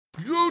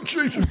Oh,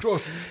 Jesus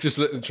Christ. Just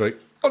let the tree.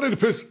 I need a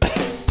piss.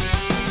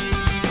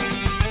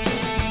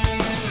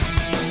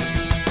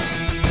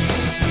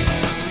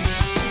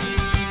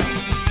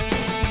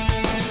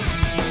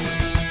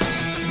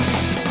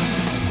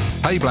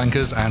 Hey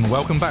Blankers, and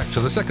welcome back to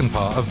the second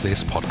part of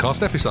this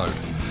podcast episode.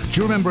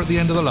 Do you remember at the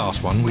end of the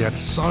last one we had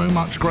so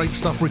much great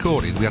stuff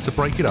recorded we had to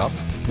break it up?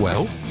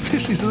 Well,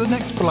 this is the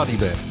next bloody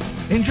bit.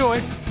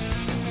 Enjoy!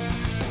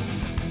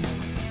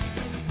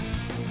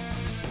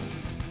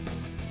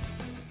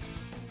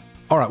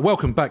 All right,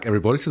 welcome back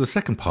everybody to the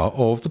second part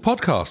of the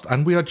podcast,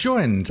 and we are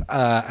joined,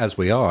 as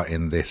we are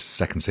in this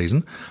second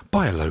season,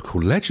 by a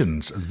local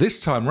legend. This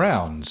time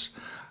round,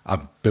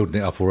 I'm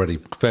building it up already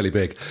fairly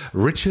big.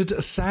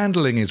 Richard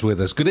Sandling is with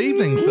us. Good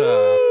evening,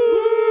 sir.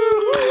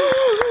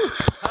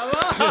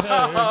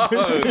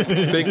 Hello.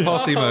 Big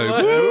posse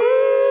move.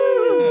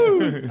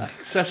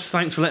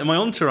 Thanks for letting my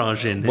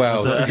entourage in.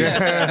 Well,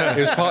 it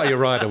was part of your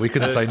rider. We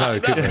couldn't say no,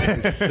 could we?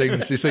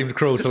 It seemed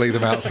cruel to leave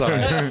them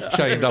outside,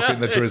 chained up in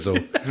the drizzle.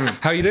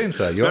 How are you doing,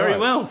 sir? You very right?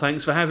 well.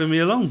 Thanks for having me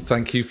along.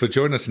 Thank you for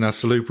joining us in our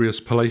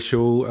salubrious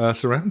palatial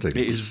surroundings.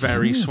 It is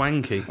very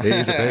swanky. It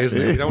is a bit,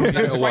 isn't it? You don't want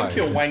to give it away. Swanky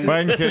or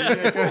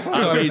wanky?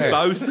 I mean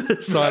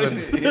both.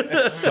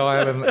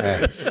 Silent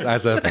S,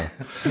 as ever.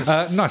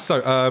 Nice.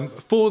 So,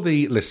 for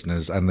the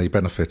listeners and the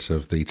benefit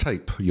of the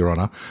tape, Your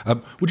Honour,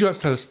 would you like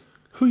to tell us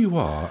who you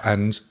are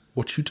and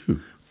what you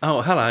do?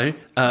 Oh, hello.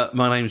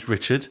 My name's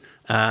Richard.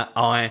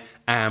 I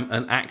am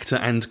an actor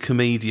and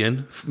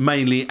comedian,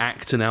 mainly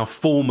actor now,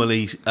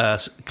 formerly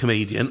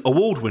comedian,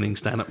 award-winning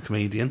stand-up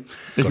comedian.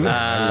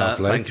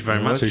 Lovely. Thank you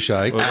very much. Touche.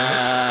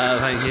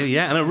 Thank you.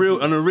 Yeah, and a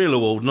real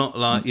award, not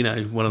like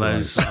one of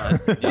those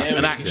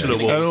an actual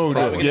award.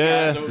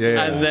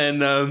 And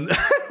then.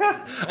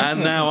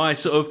 And now I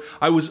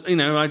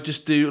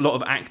just do a lot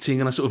of acting,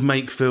 and I sort of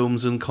make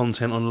films and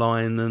content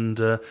online,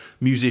 and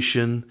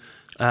musician.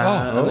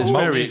 And it's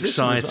very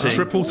exciting.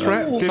 Triple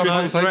threat?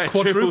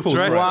 Quadruple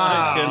threat.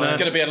 Wow. It's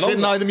going to be a long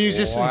Didn't know the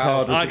musician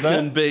card was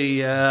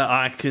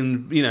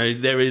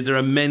there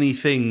are many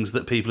things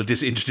that people are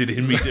disinterested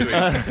in me doing.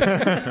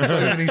 So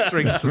many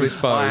strings to this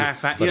bow.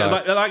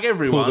 Like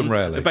everyone, pull them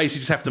rarely. you basically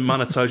just have to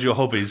monetize your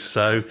hobbies.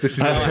 So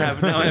I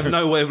have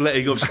no way of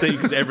letting off steam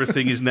because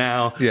everything is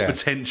now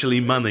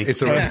potentially money.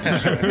 It's a revenue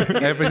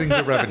stream. Everything's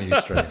a revenue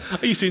stream.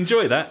 I used to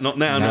enjoy that. Not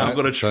now. Now I've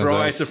got to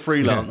try to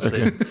freelance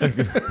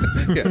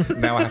it.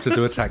 Now I have to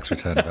do a tax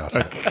return about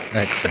it.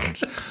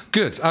 Excellent.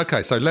 Good.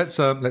 Okay, so let's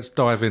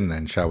dive in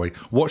then, shall we?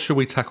 What should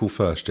we tackle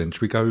first, Jen?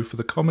 Should we go for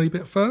the comedy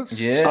bit first?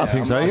 Yeah, I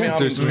think so. I'm Yeah.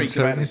 intrigued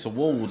about this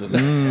award.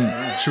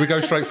 Should we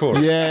go straight for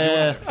it?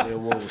 Yeah.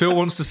 Phil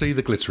wants to see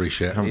the glittery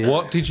shit.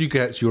 What did you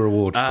get your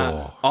award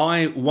for?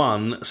 I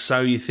won So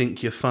You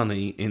Think You're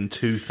Funny in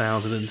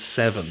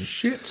 2007.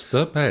 Shit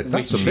the bed.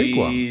 That's a big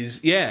one.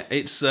 Yeah,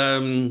 it's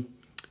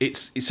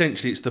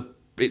essentially it's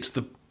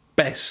the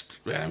best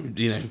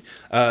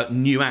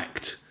new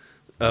act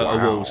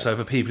award. So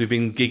for people who've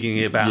been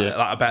gigging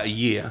about a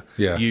year,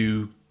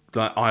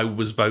 I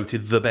was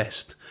voted the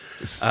best,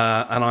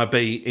 and I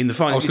beat in the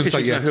final. I was going to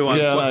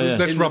say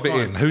let's rub it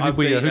in. Who did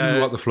we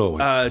wipe the floor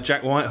with?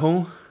 Jack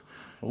Whitehall.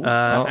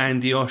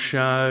 Andy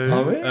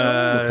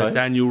Osho,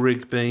 Daniel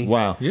Rigby.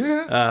 Wow.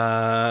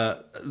 Yeah.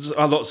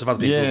 Lots of other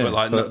people,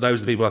 but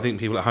those are the people I think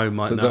people at home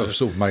might know. They've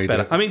sort of made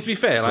better. it. I mean, to be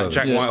fair, like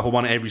Jack Whitehall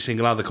won every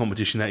single other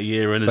competition that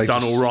year and has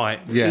done all right.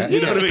 Yeah.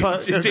 You know what I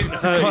mean? It didn't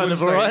kind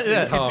of all right,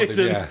 yeah.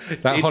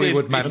 That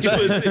Hollywood mansion.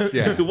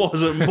 It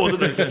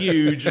wasn't a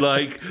huge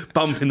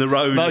bump in the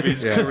road of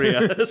his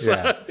career.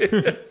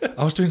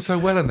 I was doing so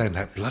well, and then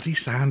that bloody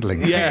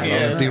Sandling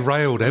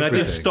derailed and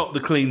everything. I did stop the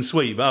clean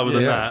sweep, but other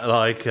than that,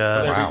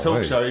 every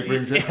talk show he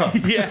brings it up.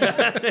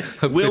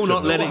 Will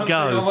not let it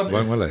go.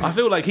 Won't will he? I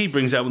feel like he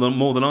brings out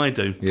more than I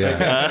do.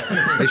 Yeah.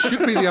 It should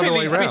be the other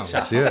way around. Yeah.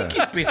 I think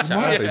he's bitter.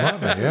 Might be,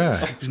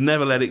 yeah. He's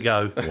never let it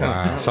go.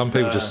 Wow. Some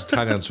people just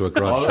hang on to a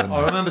grudge.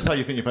 I remember So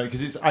You Think You're Funny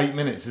because it's 8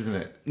 minutes, isn't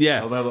it?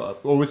 Yeah.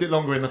 Or was it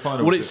longer in the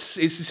final? Well, it's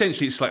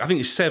essentially I think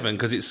it's 7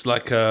 because it's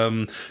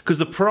because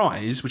the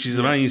prize, which is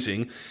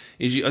amazing,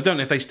 is I don't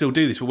know if they still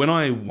do this, but when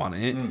I won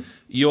it,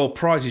 your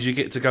prize is you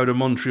get to go to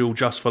Montreal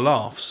just for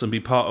laughs and be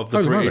part of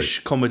the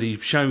British Comedy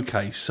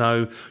Showcase.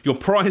 So your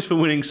prize for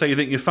winning So You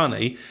Think You're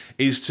Funny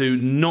is to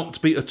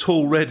not be at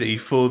all ready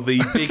for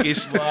the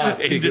biggest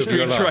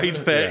industry trade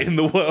fair in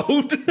the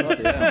world.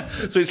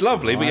 So it's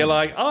lovely, but you're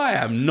like, I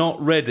am not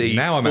ready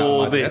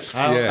for this.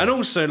 And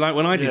also,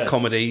 when I did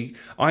comedy,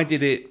 I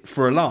did it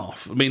for a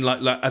laugh. I mean,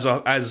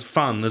 as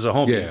fun, as a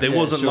hobby. There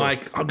wasn't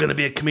I'm going to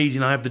be a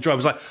comedian, I have the drive. I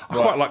was like, I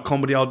quite like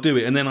comedy, I'll do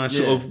it. And then I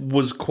sort of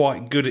was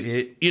quite good at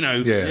it,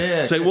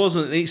 So it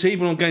wasn't. So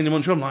even on going to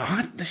Montreal, I'm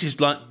like, this is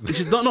not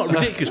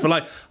ridiculous,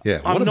 but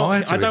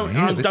I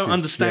don't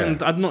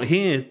understand. I'm not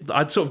here.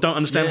 I sort of don't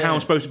understand how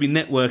I'm supposed to be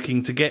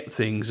networking to get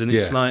things, and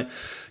it's like.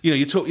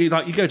 You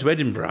go to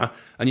Edinburgh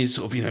and you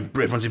sort of,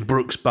 everyone's in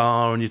Brooks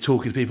Bar and you're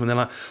talking to people and they're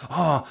like,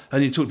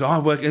 and you talk to, I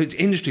work, it's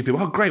industry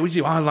people, great, what do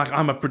you do?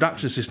 I'm a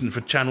production assistant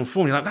for Channel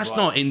 4. And you're like, that's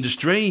not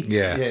industry.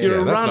 You're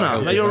a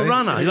runner. You're a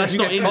runner. That's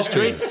not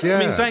industry. I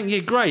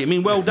mean, great. I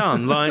mean, well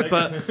done. Like,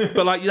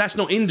 but like that's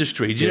not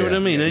industry. Do you know what I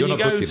mean? And You're you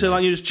not go booking to them.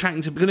 like you're just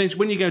chatting to because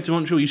when you go to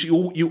Montreal,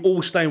 you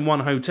all stay in one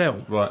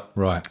hotel.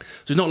 Right.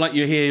 So it's not like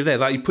you're here, you're there.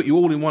 Like you put you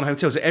all in one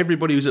hotel. So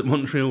everybody who's at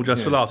Montreal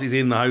Just for Laughs is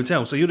in the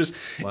hotel. So you're just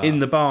in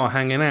the bar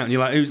hanging out, and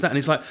you're like, "Who's that?" And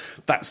it's like,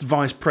 "That's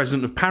Vice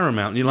President of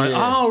Paramount." And you're like,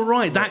 "Oh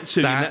right, that's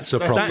who. That's a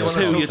That's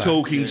problem. who you're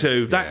talking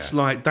to. That's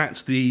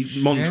the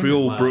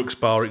Montreal Brooks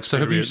Bar experience." So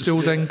have you still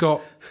then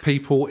got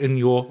people in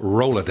your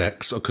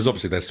Rolodex, because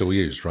obviously they're still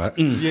used, right?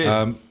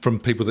 From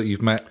people that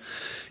you've met.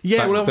 Yeah,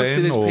 back well, obviously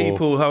then, there's or-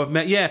 people who I've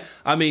met. Yeah,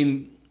 I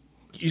mean,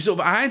 you sort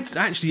of, I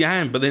actually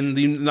am, but then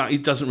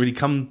it doesn't really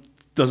come.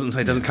 Doesn't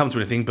come to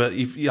anything. But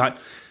if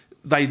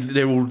like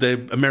they're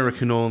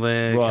American or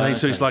they're Canadian,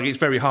 so it's like it's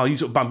very hard. You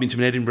sort of bump into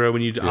them in Edinburgh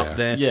when you're up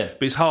there. Yeah.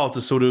 But it's hard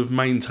to sort of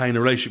maintain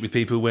a relationship with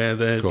people where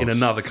they're in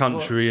another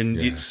country and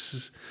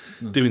it's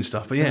doing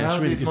stuff. But yeah, How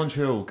it's really did good.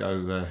 Montreal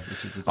go?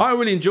 I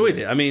really enjoyed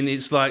it. I mean,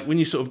 it's like when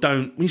you sort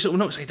of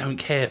not say don't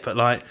care, but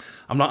like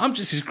I'm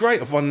just it's great.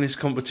 I've won this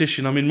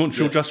competition. I'm in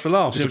Montreal Just for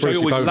Laughs, It's a which I Brucey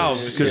always bonus.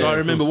 loved because Yeah, I of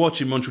remember course.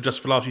 watching Montreal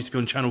Just for Laughs. It used to be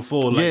on Channel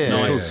 4 late Yeah, of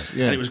night, course,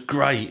 yeah. and it was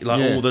great. Like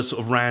Yeah. all the sort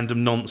of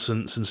random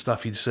nonsense and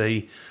stuff you'd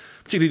see,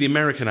 particularly the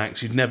American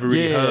acts you'd never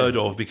really heard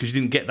of because you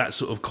didn't get that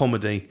sort of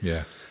comedy.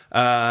 Yeah.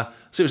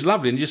 So it was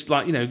lovely, and just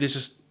like there's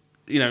just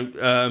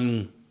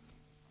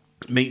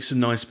meet some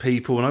nice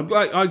people. And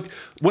I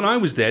when I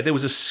was there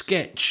was a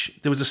sketch.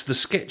 There was the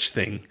sketch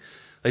thing.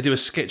 They do a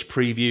sketch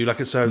preview,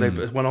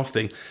 they one-off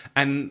thing,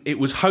 and it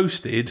was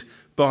hosted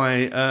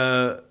by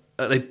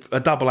a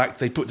double act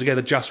they put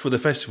together just for the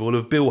festival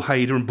of Bill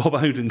Hader and Bob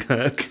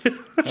Odenkirk.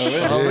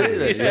 Oh,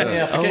 really?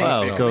 Yeah. I forget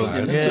wow, you said cool.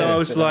 that. Yeah. So I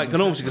was like,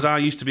 and obviously because I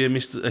used to be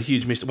a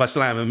huge Mr. Well, I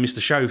still am a Mr.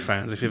 Show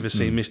fan. If you've ever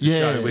seen Mr. Yeah,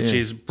 Show, which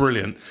yeah. is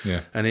brilliant,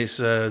 Yeah. and it's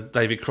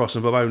David Cross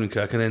and Bob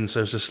Odenkirk, and then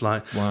so it's just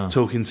like Wow.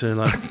 talking to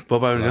like Bob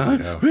Bloody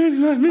Odenkirk, hell. I really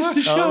like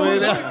Mr. Show.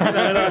 really?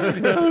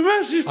 I'm a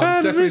massive fan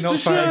I'm definitely of Mr. not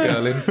Show.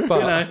 fangirling,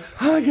 but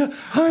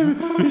I'm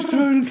Mr.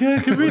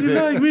 Odenkirk. I really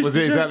like Mr. Was it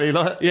Show. exactly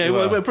like? Yeah,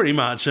 Wow. well, pretty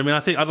much. I mean,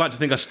 I'd like to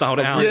think I styled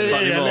it out Yeah,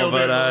 slightly yeah, a more, little but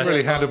bit I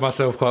really handled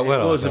myself quite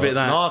well. it was I a bit thought.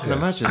 that. No, I can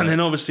imagine. And that. then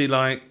obviously,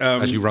 like,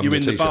 As you run you're the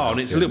in the t-shirt bar, up,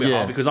 and it's yeah. a little bit Yeah.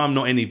 hard because I'm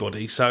not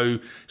anybody. So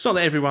it's not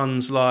that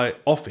everyone's like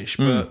offish,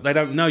 but they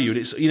don't know you. And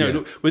it's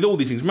with all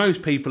these things,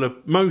 most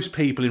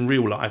people in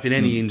real life in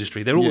any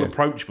industry, they're all Yeah.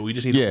 approachable. You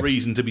just need Yeah. a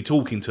reason to be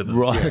talking to them.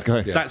 Right.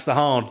 Okay. Yeah. That's the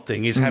hard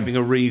thing is having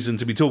a reason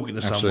to be talking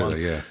to someone.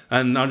 Absolutely, yeah.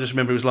 And I just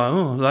remember it was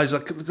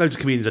like, loads of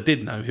comedians I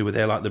did know who were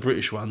there, like the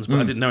British ones, but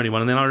I didn't know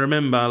anyone. And then I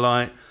remember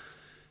like.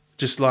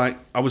 Just like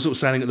I was sort of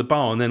standing at the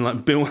bar, and then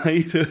like Bill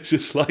Hader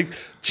just like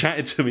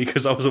chatted to me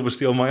because I was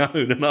obviously on my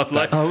own, and I'm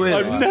like, Oh, really?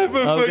 I've never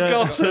Okay.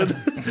 forgotten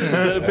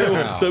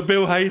that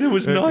Bill Hader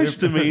was nice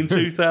to me in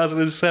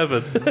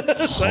 2007. So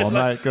it's Oh, like,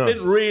 my God.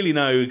 didn't really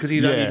know because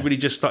he'd only Yeah. really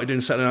just started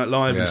doing Saturday Night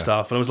Live Yeah. and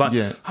stuff, and I was like,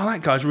 Yeah. oh,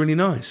 that guy's really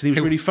nice, and he was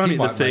really funny he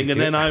at the might thing, make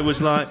and then it. I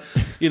was like,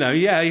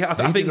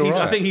 I think did all I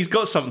right. think he's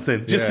got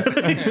something. Do you know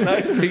what I mean? So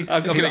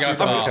I've gonna go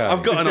far.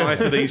 I've got an eye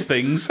for these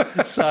things,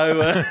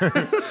 so.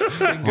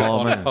 Finger Oh,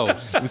 on man.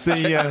 pulse. Was the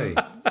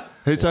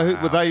who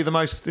were they the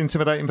most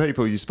intimidating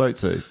people you spoke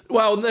to?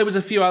 Well, there was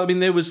a few. I mean,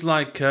 there was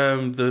like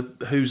the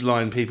Who's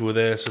Line people were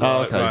there. So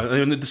like, okay.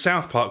 right, and the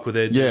South Park were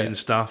there Yeah. doing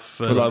stuff.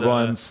 But And, like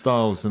Ryan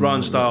Stiles. And,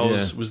 Ryan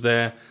Stiles yeah. was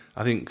there.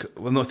 I think.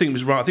 Well, I think it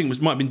was. I think it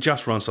was might have been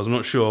just Ryan Stiles. I'm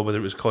not sure whether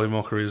it was Colin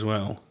Mockery as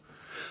well.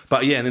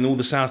 But yeah, and then all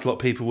the South lot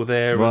people were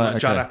there. Right, and,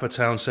 Judd okay.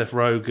 Apatow, Seth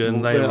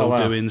Rogen, they yeah, were all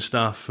wow. doing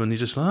stuff, and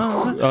he's just like,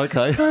 oh,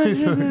 Okay.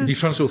 You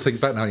trying to sort of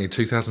think back now in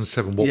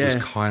 2007, what was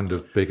Yeah. kind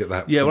of big at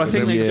that yeah. Well, I point?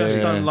 think they've just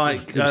Yeah. done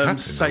like It was happening,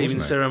 Saving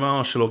wasn't it? Sarah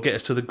Marshall or Get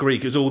Us to the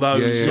Greek. It was all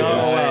those. Yeah, yeah, sort of-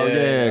 Oh, wow,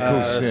 yeah, of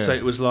course. Yeah. So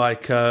it was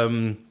like,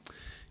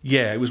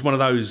 it was one of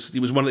those. It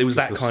was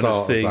that the kind start of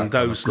of thing. that kind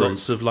Those of group.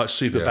 lots of like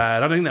super Yeah.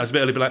 bad. I don't think that was a bit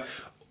early, but like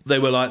they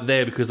were like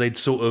there because they'd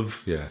sort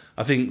of. Yeah.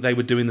 I think they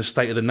were doing the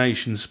State of the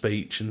Nation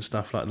speech and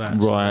stuff like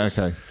that. So Right, it was-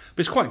 okay. But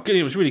it's quite good.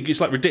 It was really good.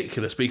 It's like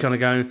ridiculous, but you kind of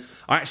go.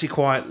 I actually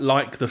quite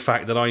like the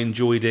fact that I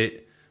enjoyed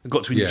it. I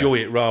got to Yeah. enjoy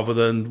it rather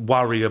than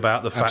worry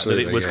about the fact that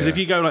it Absolutely, was. Because yeah. if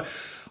you go like.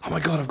 Oh my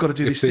God! I've got to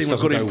do If this this thing. I've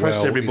got to doesn't go impress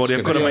well, everybody. it's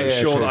I've got to gonna- make Yeah,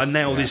 sure sure. that I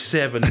nail this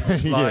 7.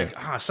 It's Yeah.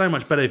 like so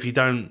much better if you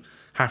don't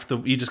have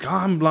to. You just go.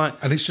 I'm like,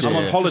 And it's just, I'm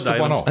on just holiday.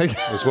 a one-off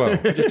as well.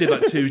 Just did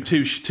like two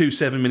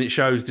 7-minute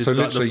shows. Did So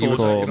like literally, the you were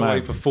 14 taken man.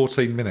 away for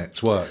 14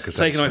 minutes work.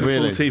 taken away for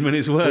Really? 14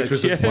 minutes work. Which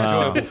was an yeah.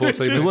 enjoyable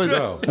 14 minutes was, as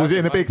well. was it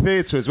in a big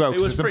theatre as well? It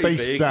Because was there's some pretty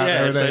beasts big. out there.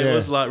 Yeah, isn't so there? it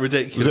was like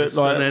ridiculous. Was it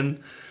like- and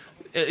then,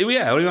 I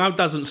mean, that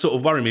doesn't sort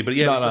of worry me. But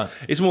yeah, No, it's, no. like-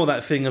 it's more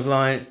that thing of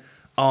like.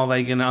 Are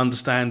they going to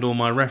understand all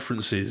my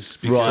references?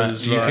 Right.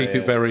 Because Do you like, keep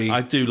it very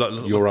I do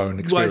like your own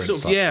experience Well,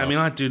 type yeah, I stuff? mean,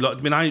 I do like.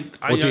 I mean, I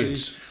Or did, only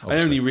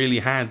obviously. really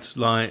had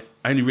like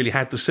I only really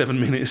had the 7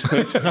 minutes for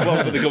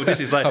the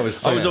competition. It's like That was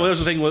so that was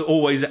the thing.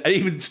 Always,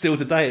 even still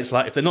today, it's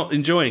like if they're not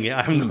enjoying it,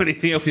 I haven't got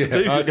anything else to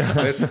do.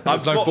 There's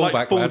I've no got fallback,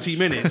 like 40 lads.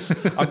 minutes.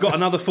 I've got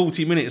another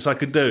 40 minutes I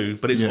could do,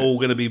 but it's all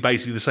going to be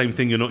basically the same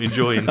thing you're not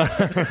enjoying.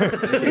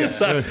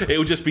 So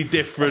it'll just be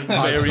different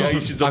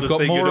variations I've of the got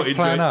thing more you're not of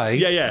plan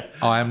enjoying. A. Yeah.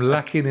 I am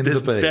lacking in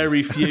There's the B.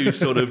 very few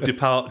sort of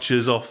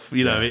departures off.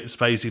 It's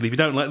basically if you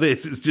don't like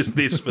this, it's just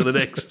this for the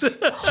next.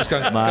 Just go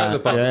to the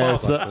bar.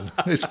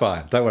 It's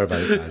fine. Don't worry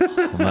about it, guys.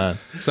 Oh, man.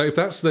 So if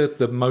that's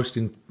the most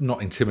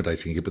not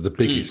intimidating gig, but the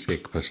biggest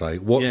gig per se,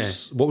 what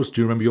was?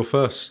 Do you remember your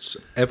first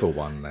ever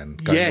one? Then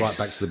going right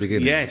back to the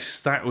beginning.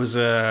 Yes, that was.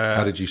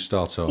 How did you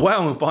start off?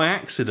 Well, by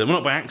accident. Well,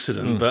 not by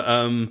accident, but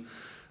a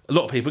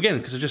lot of people again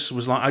because I just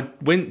was like I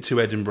went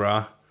to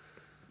Edinburgh.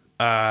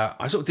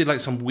 I sort of did like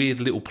some weird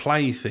little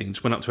play thing.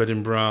 Just went up to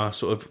Edinburgh,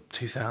 sort of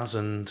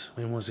 2000.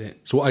 When was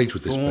it? So what age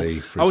would this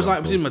be? I was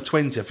in my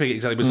 20s. I forget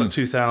exactly. But it was like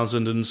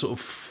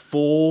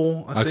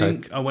 2004. I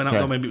think I went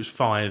up. Or maybe it was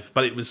 5,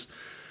 but it was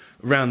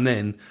around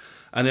then.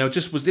 And I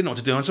just didn't know what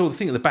to do. I saw the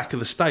thing at the back of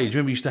the stage.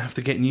 Remember, you used to have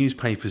to get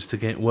newspapers to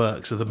get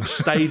work. So the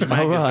stage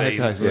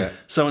magazine.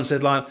 Someone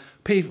said like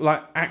people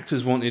like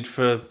actors wanted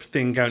for a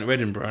thing going to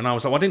Edinburgh, and I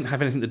was like, well, I didn't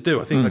have anything to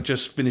do. I think I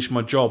just finished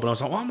my job, and I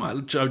was like, well, I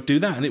might do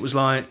that. And it was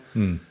like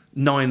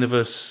 9 of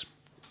us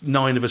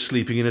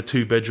sleeping in a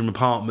 2-bedroom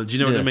apartment. Do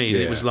you know what I mean?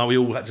 Yeah. It was like we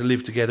all had to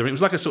live together. And it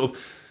was like a sort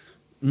of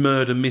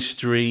murder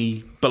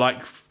mystery, but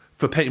like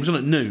for it was on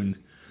at noon.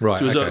 Right,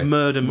 so it was a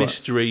murder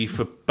mystery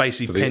for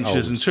basically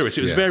pensioners and tourists.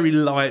 It was very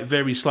light,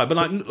 very slight, but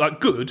like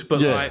good.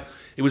 But like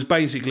it was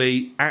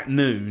basically at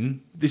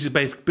noon. This is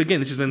when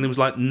there was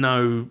like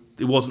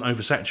it wasn't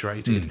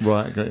oversaturated.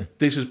 Right. Okay.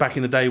 This was back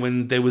in the day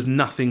when there was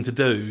nothing to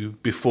do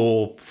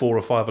before 4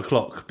 or 5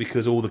 o'clock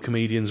because all the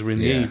comedians were in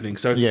the evening.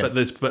 So,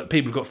 but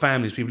people have got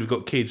families, people have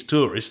got kids,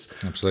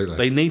 tourists. Absolutely,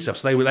 they need stuff.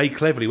 So they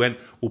cleverly went,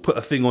 we'll put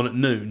a thing on at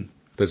noon.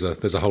 There's a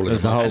hole in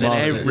the and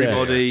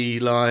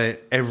then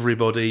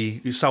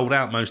everybody sold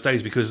out most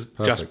days because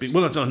not just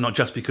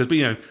because,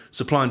 but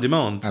supply and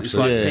demand. Absolutely. It's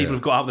like people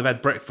have got up, they've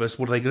had breakfast.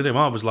 What are they going to do?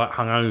 I was like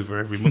hungover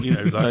every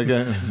morning,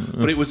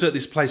 But it was at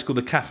this place called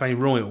the Café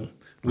Royal,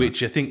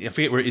 which I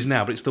forget where it is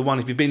now, but it's the one,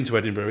 if you've been to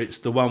Edinburgh, it's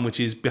the one which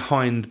is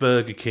behind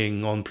Burger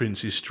King on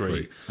Princes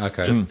Street.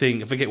 Okay.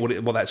 I forget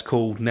what that's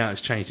called now.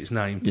 It's changed its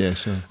name. Yeah,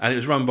 sure. And it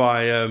was run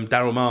by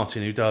Daryl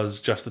Martin, who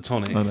does Just the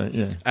Tonic. Oh, no,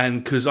 yeah.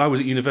 And because I was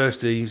at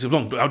university, so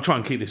long, but I'll try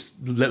and keep this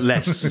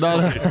less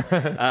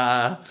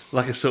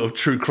like a sort of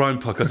true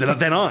crime podcast.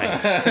 Then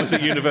I was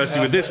at university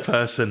with this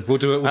person. We'll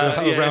do a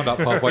round up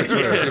halfway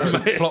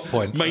through. Plot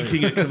points.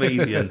 Making a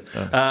comedian.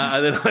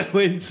 And then I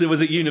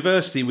was at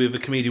university with the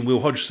comedian Will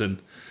Hodgson,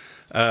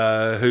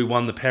 who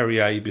won the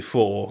Perrier year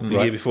before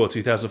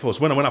 2004. So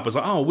when I went up, I was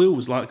like, oh, Will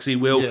was like, see,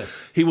 Will,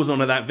 he was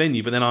on at that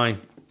venue, but then I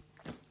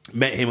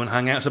met him and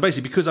hung out. So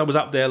basically, because I was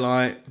up there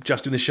like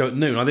just doing the show at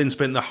noon, I then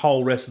spent the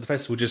whole rest of the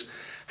festival just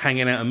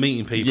hanging out and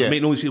meeting people,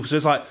 meeting all these people. So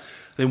it's like,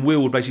 then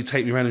Will would basically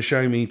take me around and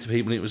show me to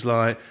people, and it was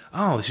like,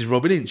 oh, this is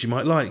Robin Ince, you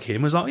might like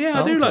him. I was like,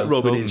 yeah, I do like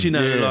Robin Ince,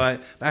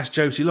 like, that's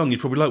Josie Long, you'd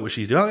probably like what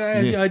she's doing.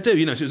 Oh, yeah, I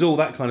do, so it was all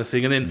that kind of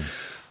thing. And then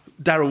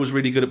Daryl was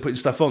really good at putting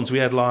stuff on, so we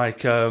had like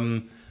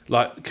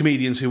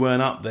comedians who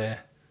weren't up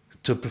there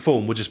to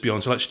perform would just be on.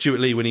 So like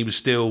Stuart Lee, when he was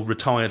still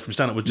retired from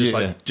stand-up, was just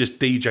just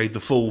DJ'd The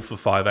Fall for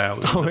 5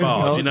 hours at the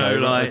bar,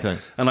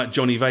 and like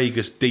Johnny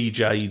Vegas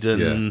DJ'd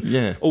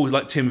and all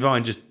like Tim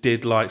Vine just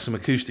did like some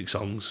acoustic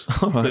songs.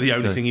 But the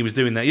only thing he was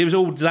doing it was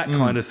all that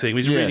kind of thing. He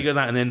was really good at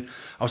that. And then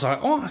I was like,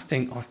 oh, I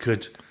think I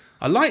could.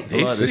 I like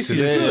this. This is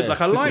good.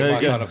 Like I like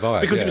this kind of vibe,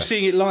 because it was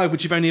seeing it live,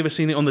 which you've only ever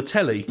seen it on the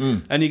telly,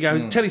 and you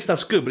go, telly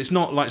stuff's good, but it's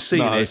not like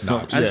seeing it. It's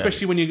not, and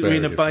especially when you're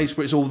in a base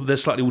where they're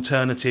slightly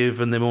alternative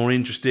and they're more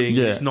interesting.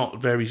 It's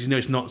not very,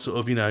 it's not sort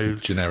of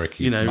generic.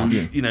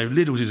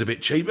 Lidl's is a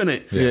bit cheap, isn't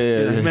it?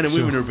 Men and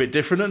women are a bit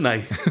different, aren't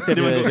they?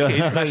 Anyone got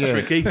kids? That's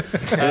tricky.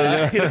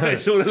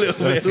 It's all a little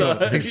bit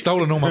like He's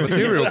stolen all my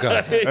material,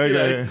 guys.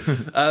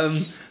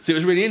 So it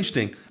was really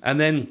interesting, and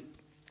then.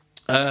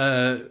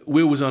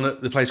 Will was on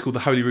at the place called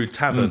the Holyrood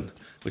Tavern,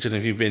 which I don't know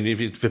if you've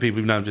been, for people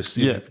who've known, just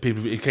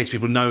people, in case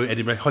people know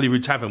Edinburgh,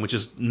 Holyrood Tavern, which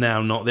is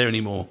now not there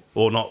anymore,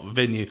 or not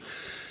venue.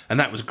 And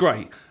that was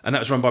great. And that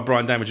was run by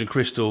Brian Damage and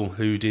Crystal,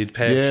 who did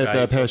Pear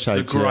Shaped.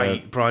 The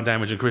great Brian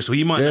Damage and Crystal.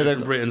 You might know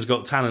from Britain's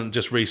Got Talent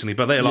just recently,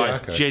 but they're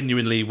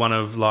genuinely one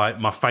of like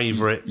my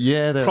favourite,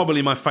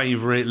 probably my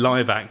favourite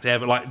live act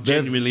ever, like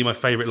genuinely my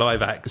favourite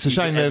live act. It's a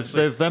shame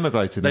they've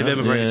emigrated. They've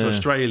emigrated to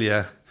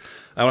Australia.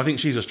 I think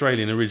she's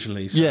Australian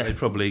originally, so they've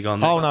probably gone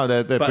there. Oh, no,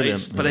 they're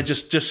brilliant. But they're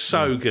just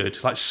so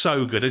good, like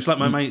so good. It's like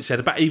my mate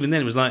said, but even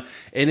then it was like,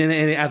 in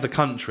any other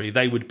country,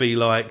 they would be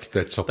like,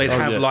 they'd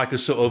have like a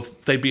sort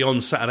of, they'd be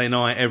on Saturday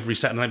night, every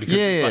Saturday night, because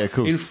it's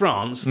like, in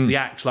France, the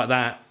acts like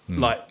that,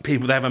 like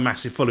people, they have a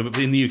massive following, but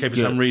in the UK, for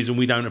some reason,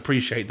 we don't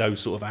appreciate those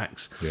sort of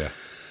acts. Yeah.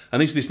 And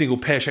they used to do this thing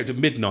called Pear Shaped at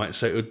Midnight,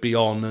 so it would be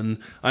on, and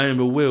I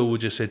remember Will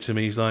just said to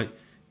me, he's like,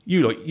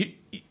 you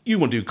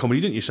want to do comedy,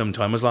 don't you,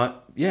 sometime? I was like,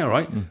 yeah, all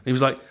right. And he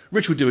was like,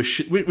 Rich will do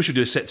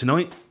a set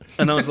tonight.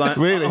 And I was like,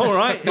 Really? all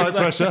right. No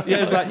pressure. Yeah,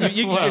 I was like,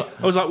 Wow.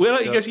 I was like, well,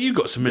 he goes, you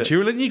got some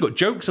material and you got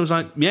jokes. I was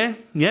like, yeah.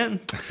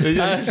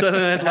 So then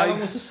I had How long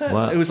was the set?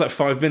 Wow. it was like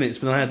 5 minutes,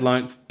 but I had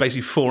like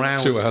basically 4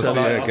 hours. 2 hours, to, like,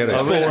 yeah, get it.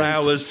 4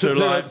 hours to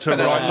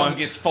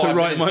longest 5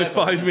 write my minutes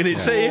 5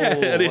 minutes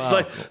set. Yeah, and it's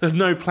like there's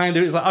no plan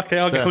to it. It's like, okay,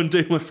 I'll go and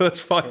do my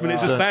first 5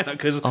 minutes of stand up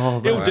because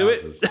he'll do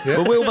it.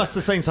 But Will must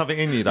have seen something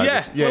in you, though.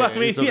 Yeah, well, I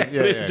mean, but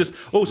it just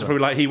also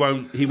probably like he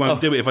won't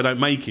do it if I don't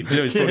make him. You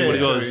know, it's probably what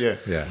it was.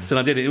 Yeah. So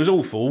I did it. It was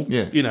awful.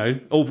 Yeah. You know,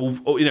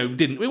 awful. You know,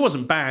 it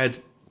wasn't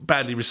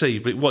badly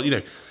received, but what, you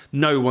know,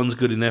 no one's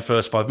good in their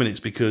first 5 minutes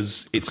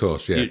because it's, Of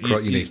course, yeah.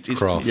 You need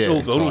craft. It's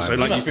awful. time. Also, You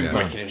like must have you, been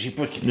bricking it. Was you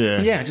bricking it?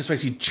 Yeah. yeah, just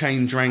basically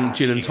chain drank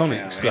gin and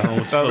tonics the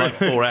whole for like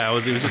 4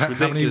 hours. It was just How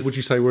ridiculous. many would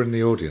you say were in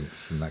the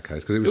audience in that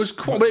case? Because It was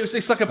quite, but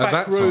it's like a back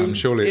that room. time,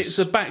 surely it's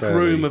a back fairly-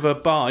 room of a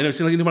bar. You know, it's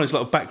like one of those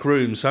like back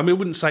rooms. So I mean, I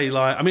wouldn't say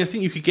like. I mean, I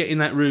think you could get in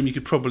that room. You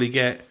could probably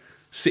get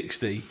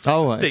 60.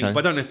 Oh, right, I think, okay.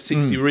 but I don't know if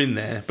 60 were in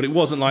there. But it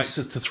wasn't like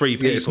to 3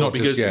 people. it's not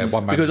just,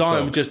 one man because style.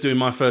 I'm just doing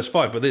my first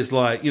 5. But there's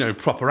like, you know,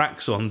 proper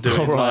acts on doing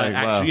Oh, right, like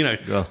wow. actual, you know.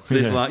 Yeah. So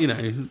there's Yeah. like, you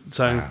know,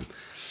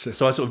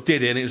 so I sort of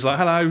did it, and it was like,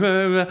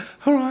 hello,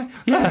 all right,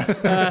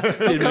 yeah,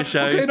 did my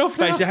show. I'm getting off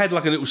now. Basically, I had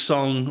like a little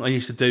song I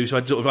used to do, so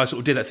I sort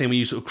of did that thing where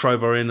you sort of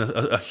crowbar in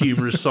a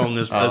humorous song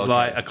as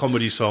like a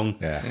comedy song.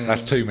 Yeah,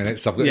 that's 2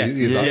 minutes. I've got. Yeah,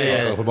 He's like,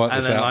 yeah. I've got to work And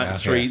this then out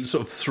like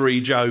now. three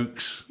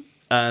jokes,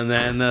 and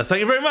then thank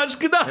you very much,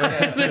 good night.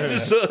 And then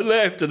just sort of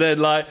left, and then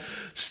like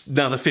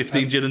another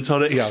 15 gin and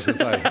tonics. Yeah, I was going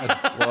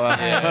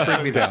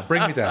to say,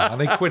 bring me down. I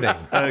need quinine.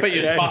 I bet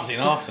you was buzzing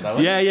after that.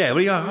 Yeah. Well,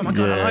 you go, oh my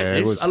god, Yeah, I like it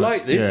this. was I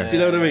like this. yeah. Do you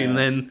know what I mean? And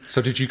then.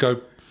 So did you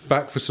go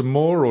back for some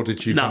more, or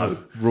did you kind No,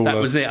 of rule that a-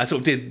 was it. I sort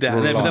of did that,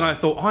 rule a but then line? I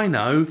thought, I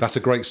know, That's a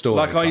great story.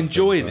 like I kind of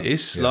enjoy thing, but-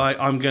 this. yeah. Like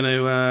I'm going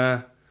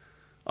to.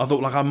 I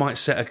thought like I might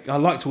set. I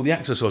liked all the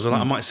acts I saw. So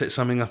like I might set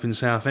something up in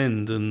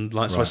Southend, and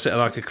like so I Right. set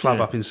like a club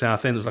up in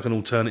Southend. It was like an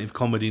alternative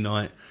comedy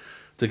night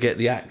to get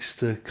the acts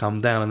to come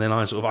down, and then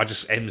I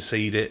just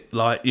MC'd it,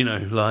 like you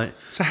know, like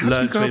So how do you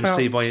learned go to about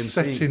MC by MC.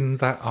 setting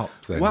that up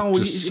then? Well,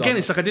 Just again,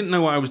 it's like I didn't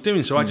know what I was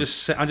doing, so I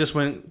just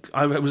went.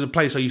 It was a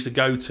place I used to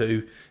go to.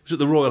 It was at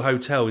the Royal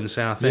Hotel in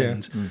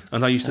Southend,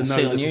 and I used to I know.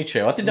 see it on that-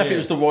 YouTube. I didn't know if it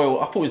was the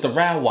Royal. I thought it was the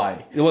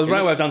Railway. Well, the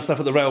railway have done stuff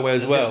at the railway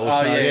as well.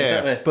 Oh so- yeah,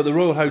 exactly. But the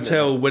Royal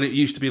Hotel, when it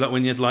used to be like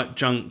when you had like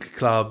Junk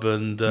Club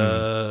and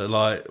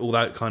like all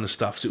that kind of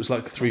stuff, so it was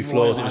like 3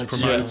 floors. It was Hotel,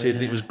 promoted.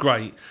 And it was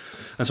great,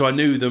 and so I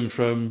knew them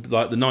from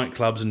like the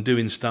nightclubs and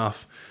doing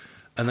stuff.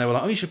 And they were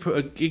like, "Oh, you should put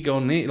a gig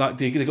on it." Like,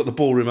 they got the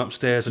ballroom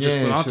upstairs. I just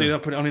Yeah, went, "I'll sure. do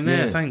that. Put it on in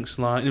there. Yeah. Thanks."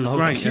 Like, it was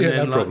great. yeah, and then,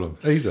 no like, problem.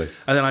 Easy.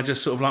 And then I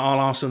just sort of like,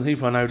 I'll ask some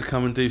people I know to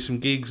come and do some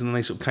gigs, and then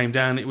they sort of came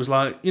down. It was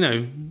like, you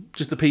know,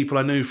 just the people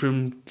I knew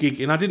from gig,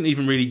 and I didn't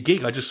even really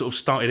gig. I just sort of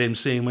started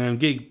MCing my own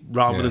gig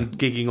rather Yeah. than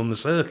gigging on the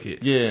circuit.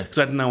 Yeah. because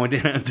I had no idea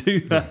how to do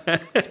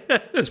that.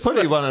 It's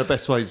probably one of the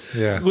best ways.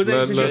 Yeah. Well, then,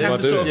 Learn- 'cause you learn have by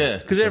to sort doing. of, Yeah.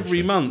 because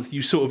every month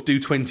you sort of do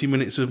 20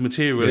 minutes of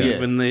material, Yeah.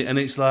 even and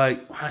it's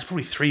like wow, it's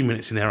probably 3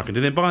 minutes in there I can do.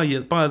 Then by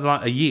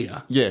like a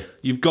year, Yeah.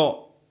 you've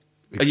got.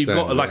 And you've got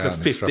Extend like it a out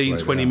and 15, extrapolate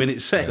 20 it out.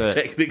 minute set, Yeah.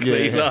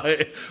 technically, Yeah.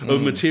 like,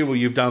 of material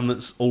you've done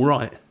that's all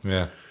right.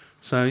 Yeah.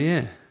 So,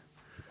 yeah.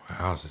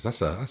 Wow,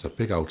 that's a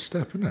big old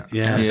step, isn't it?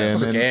 Yeah. That Yeah,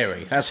 sounds man.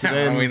 scary. That's how,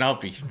 then- I mean, I'll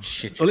be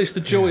shitting. Well, it's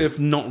the joy of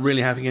not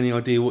really having any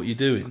idea what you're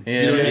doing. Yeah,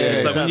 you know what I mean? yeah,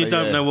 It's like when you exactly,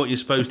 don't yeah. know what you're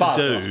supposed It's a buzz,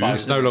 to I do. suppose.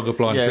 It's no longer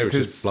blind Yeah, fear, it's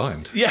just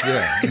 'cause- blind.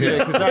 Yeah.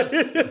 Yeah,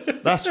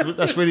 because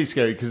that's really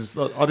scary. Because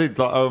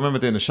I remember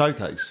doing a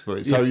showcase for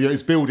it, so it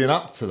was building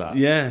up to that.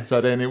 Yeah.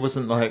 So then it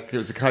wasn't like it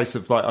was a case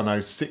of like I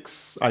know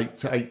 8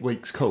 to 8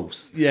 weeks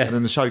course. Yeah. And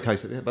then the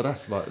showcase, but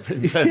that's like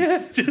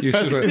intense. You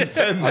should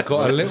have, I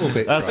got a little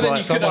bit. That's drunk.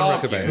 like- you could Someone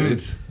argue,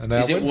 recommended. And now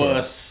Is I it went for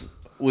worse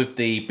with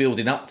the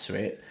building up to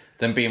it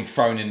than being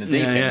thrown in the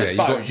deep end? yeah. I Yeah, you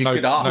got suppose you no-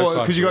 could argue. no Well,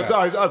 because you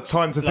got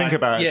time to think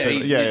about it. Yeah, too.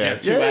 you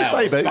get 2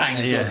 hours. maybe.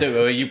 Bang, you've got to do it.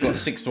 Or you've got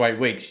 6 to 8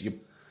 weeks. You're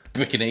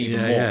bricking it even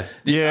Yeah, more. yeah.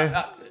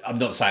 Yeah. I'm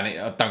not saying it.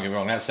 Don't get me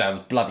wrong. That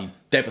sounds bloody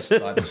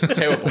devastating. It's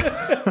terrible.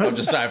 I'm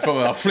just saying, from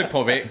a flip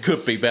of it,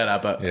 could be better.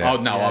 But Yeah.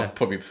 I'd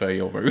probably prefer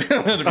your route.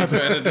 To be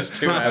fair than just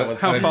 2 hours.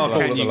 How Then far you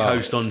fall can at you the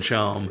last. coast on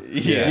charm?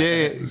 Yeah.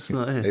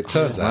 It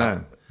turns out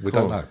Man. we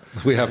don't know.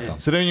 We have done.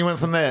 So then you went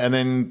from there, and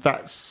then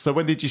so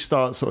when did you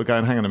start sort of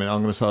going? Hang on a minute, I'm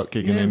going to start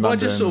gigging Yeah, in well, I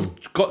London. just sort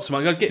of got some.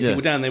 I'd get Yeah.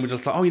 people down there, were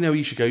just like, "Oh, you know,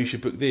 you should go. You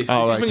should book this."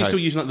 Oh, it's just when you're okay. still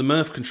using like the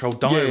Mirth Control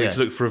diary Yeah. to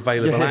look for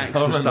available Yeah, acts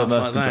I and remember stuff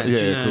Mirth like that. Control.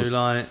 Yeah, you of know, course.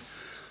 like.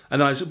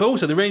 And then but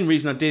also the main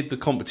reason I did the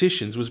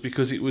competitions was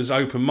because it was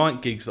open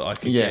mic gigs that I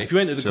could Yeah, get. If you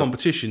entered a sure.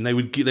 competition, they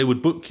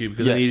would book you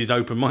because Yeah. they needed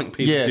open mic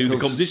people Yeah, to do of the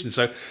course. competition.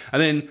 So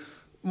and then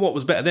what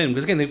was better then?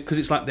 Because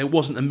it's like there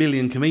wasn't a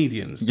million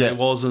comedians. Yeah. There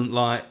wasn't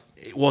like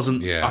it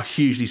wasn't Yeah. a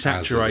hugely As is it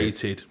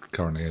saturated.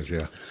 currently is,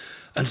 yeah.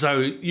 And so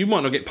you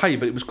might not get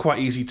paid, but it was quite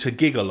easy to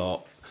gig a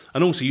lot.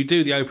 And also, you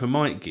do the open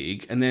mic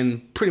gig, and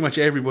then pretty much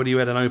everybody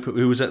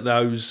who was at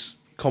those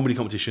comedy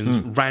competitions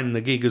ran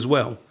the gig as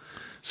well.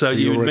 So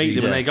you would already- meet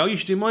them, and yeah. they go, "Oh, you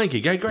should do my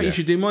gig. Oh, great, Yeah. you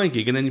should do my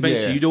gig." And then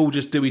basically Yeah. you'd all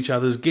just do each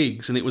other's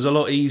gigs, and it was a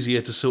lot easier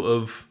to sort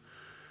of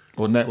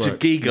Or network. to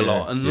gig a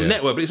lot, and the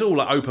network, but it's all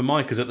like open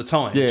micers at the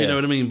time. Do you know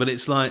what I mean? But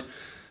it's like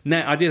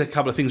now I did a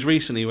couple of things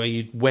recently where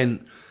you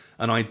went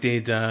and I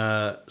did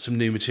some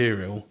new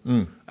material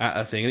at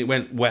a thing, and it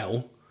went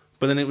well,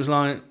 but then it was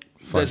like.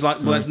 There's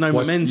no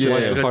momentum.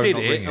 I did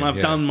it, and I've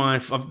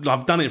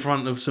done it in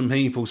front of some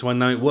people, so I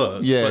know it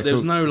worked. Yeah, but there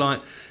was no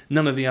like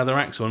none of the other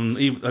acts ran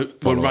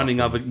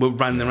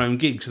their own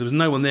gigs. So there was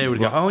no one there who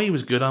would go, "Oh, he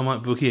was good. I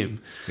might book him."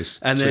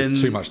 Then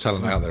too much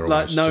talent out there.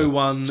 Like no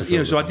one,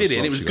 So I did it,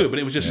 and it was good, but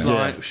it was just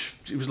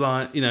it was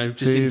like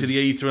just into the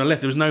ether and I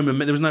left. There was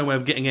no way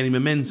of getting any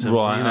momentum.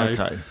 Right.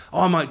 Okay. Oh,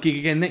 I might gig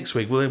again next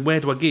week. Well, then where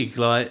do I gig?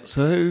 Like,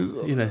 so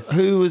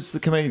who was the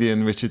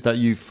comedian, Richard, that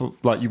you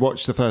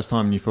watched the first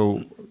time and you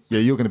thought, yeah,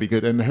 you're going to be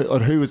good, and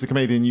who was the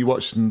comedian you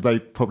watched and they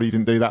probably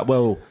didn't do that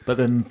well, but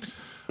then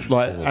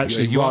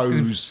actually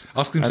rose?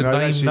 Asking to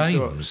name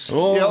names.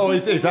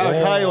 Is that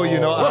okay, or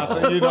you're not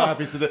happy? You're not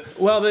happy to do?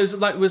 Well, there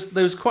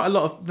was quite a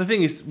lot of. The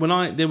thing is,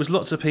 there was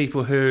lots of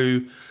people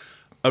who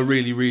are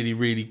really, really,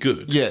 really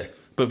good. Yeah.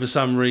 But for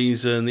some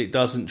reason, it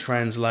doesn't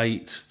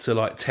translate to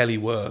like telly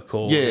work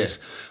or this.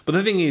 But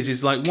the thing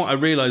is like what I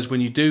realised when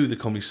you do the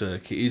comedy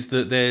circuit is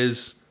that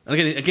there's, and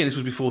again, this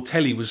was before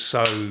telly was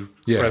so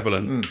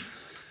prevalent.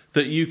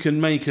 That you can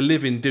make a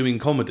living doing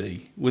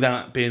comedy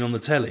without being on the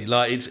telly.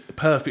 Like, it's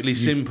perfectly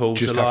simple.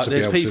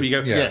 There's people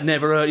you go,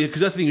 never,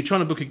 because that's the thing. You're trying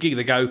to book a gig.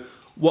 They go,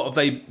 what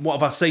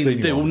have I seen them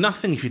do? Well,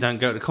 nothing if you don't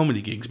go to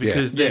comedy gigs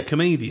because they're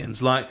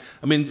comedians. Like,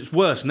 I mean, it's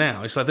worse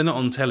now. It's like they're not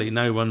on telly.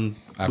 No one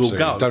will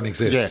go. Don't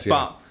exist.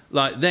 But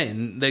like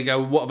then they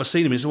go, what have I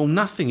seen them? It's well,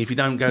 nothing if you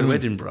don't go to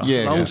Edinburgh.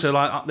 Also,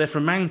 like they're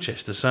from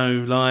Manchester,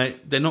 so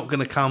like they're not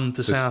going to come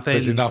to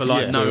Southend for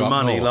like no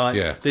money.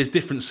 There's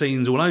different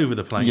scenes all over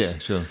the place. Yeah,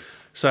 sure.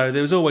 So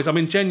there was always, I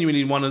mean,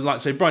 genuinely one of,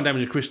 like, say, Brian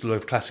Damage and Crystal are a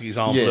classic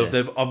example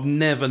of I've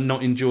never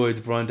not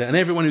enjoyed Brian Damage. And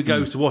everyone who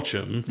goes to watch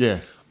them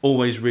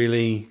always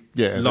really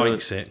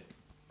likes it.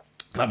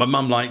 Like, my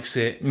mum likes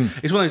it.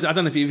 It's one of those, I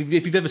don't know if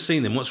you've ever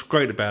seen them, what's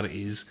great about it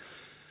is,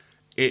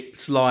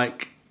 it's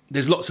like,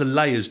 there's lots of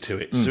layers to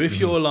it. So if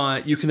you're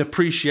like, you can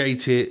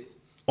appreciate it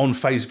on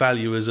face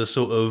value as a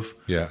sort of,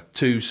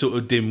 two sort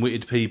of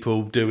dim-witted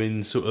people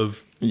doing sort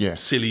of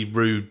silly,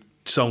 rude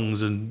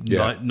songs and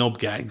like knob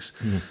gags.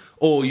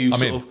 Or you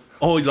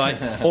or like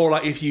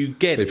if you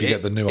get if you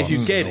get the nuance,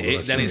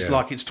 then it's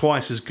like it's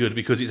twice as good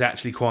because it's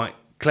actually quite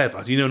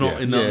clever. You know,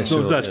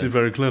 it's actually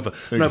very clever.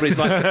 No, but it's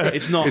like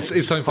it's not. It's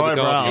something for the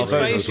Guardian. It's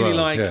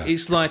basically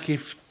it's like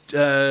if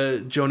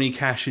Johnny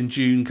Cash and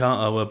June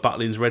Carter were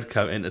Butlins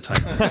Redcoat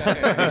entertainment.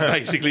 It's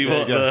basically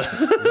what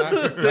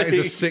that is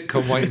a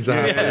sitcom waiting to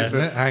happen,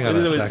 isn't it? Hang on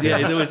a second. Yeah,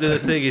 it's always the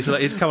thing. It's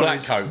like it's come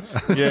Black coats.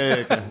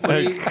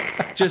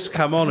 Just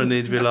come on and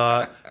he'd be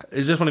like,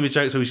 it's just one of his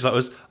jokes which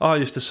I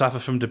used to suffer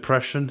from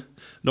depression.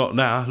 Not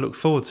now. Look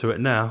forward to it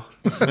now.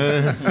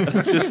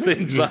 Just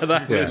things like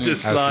that.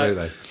 Just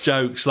absolutely. Like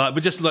jokes, like,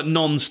 but just like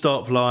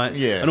non-stop, like,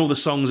 and all the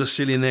songs are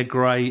silly and they're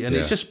great, and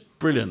it's just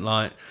brilliant.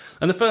 Like,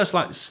 and the first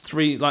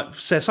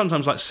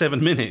sometimes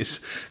 7 minutes,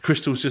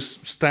 Crystal's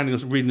just standing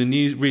reading the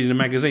news, reading a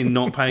magazine,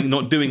 not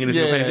doing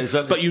anything.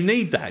 Exactly. But you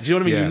need that. Do you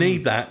know what I mean? You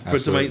need that for it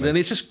to make. Then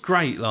it's just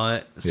great.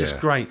 Like, it's just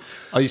great.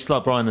 I used to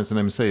like Brian as an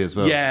MC as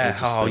well. Yeah.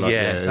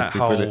 That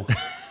whole.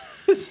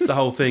 The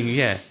whole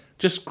thing,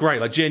 just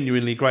great, like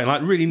genuinely great,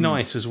 like really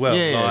nice as well,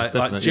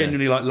 like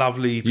genuinely like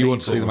lovely people. You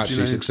want to see them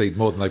actually succeed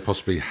more than they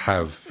possibly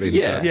have in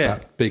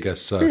that bigger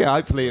circle.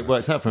 Hopefully it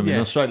works out for them in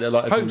Australia.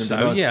 Like, hope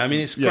so. Nice. I mean,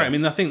 it's great. I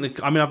mean, I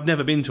think I've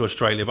never been to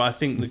Australia, but I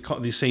think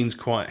the scene's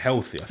quite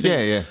healthy. I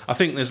think, I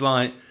think there's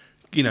like,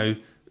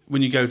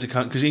 when you go to,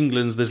 because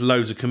England's, there's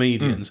loads of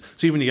comedians.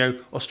 So even when you go,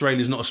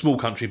 Australia's not a small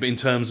country, but in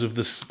terms of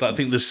I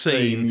think the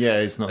scene,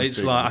 it's not.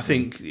 It's like, I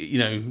think,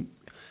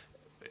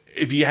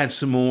 if you had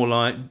some more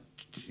like,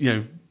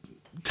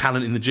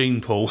 talent in the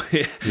gene pool,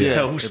 it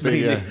helps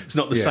me. It's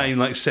not the same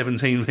like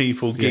 17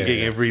 people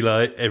gigging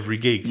every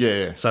gig.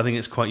 So I think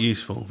it's quite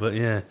useful. But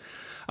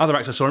other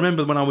acts I saw. I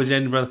remember when I was in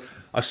Edinburgh,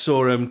 I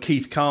saw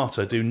Keith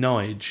Carter do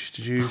Nige.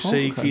 Did you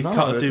see Keith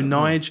Carter do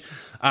Nige?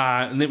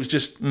 And it was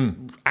just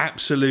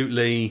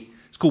absolutely.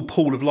 It's called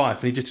Pool of Life,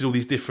 and he just did all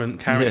these different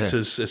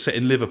characters set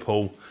in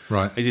Liverpool.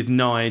 Right. He did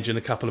Nige and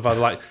a couple of other,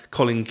 like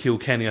Colin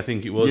Kilkenny, I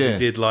think it was. He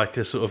did like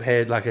a sort of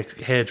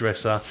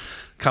hairdresser,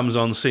 comes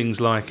on, sings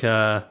like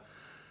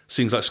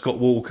Scott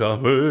Walker,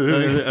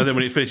 and then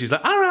when it finishes, he's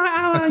like, all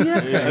right,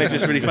 and it's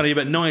just really funny.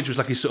 But Nige was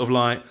like his sort of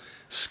like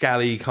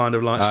scally, kind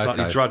of like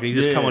slightly druggy. He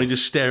just come on, he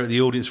just stare at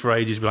the audience for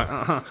ages, be like,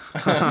 like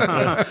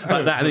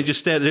that, and then just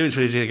stare at the audience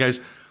for ages, and he goes,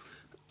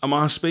 am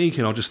I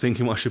speaking or just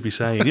thinking what I should be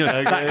saying?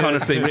 That kind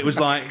of thing. But it was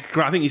like,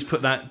 I think he's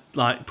put that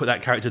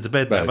character to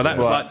bed now. But that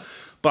was like,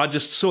 but I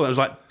just saw that. I was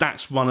like,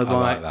 that's one of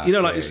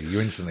you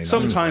instantly know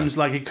sometimes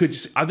like it could.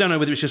 I don't know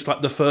whether it's just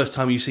like the first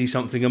time you see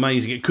something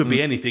amazing. It could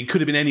be anything. It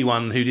could have been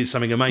anyone who did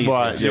something amazing.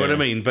 Right, do you know what I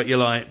mean? But you're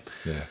like,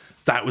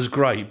 that was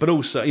great. But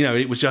also,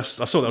 it was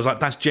just, I saw that. I was like,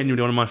 that's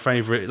genuinely one of my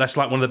favourite. That's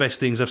like one of the best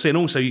things I've seen.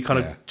 Also, you kind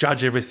of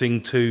judge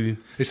everything to.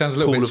 It sounds a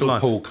little bit sort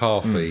of Paul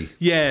Carthy.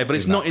 Yeah, but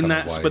it's not in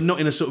that, but not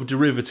in a sort of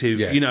derivative.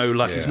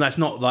 Like it's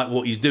not like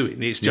what he's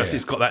doing. It's just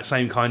it's got that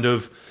same kind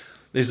of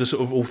there's a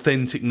sort of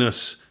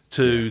authenticness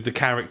to the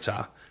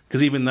character,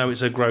 because even though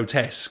it's a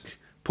grotesque,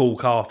 Paul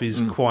Karth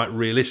is quite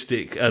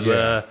realistic as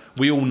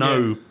we all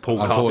know Paul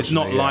Karth. It's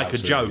not like a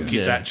joke.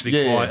 It's actually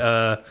quite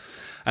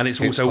and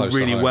it's also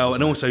really well,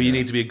 and also you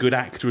need to be a good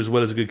actor as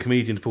well as a good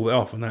comedian to pull it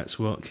off, and that's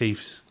what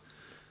Keith's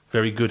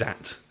very good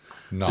at.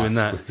 Doing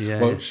that. Yeah.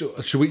 Well,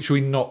 should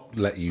we not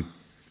let you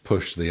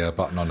push the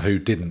button on who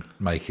didn't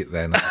make it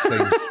then?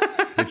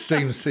 It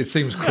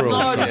seems cruel. No,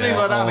 I don't mean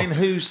like that. I mean,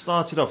 who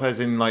started off as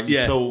in like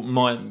you thought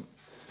might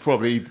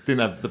probably didn't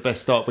have the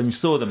best start when you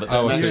saw them, but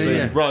then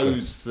actually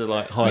rose to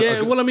like high.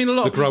 Yeah, well, I mean, a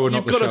lot the grower, you've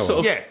not the got to shower.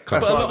 sort of,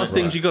 but a lot of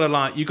things you got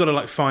to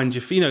like find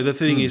your. You know, the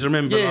thing is,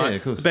 remember,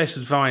 the best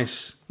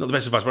advice, not the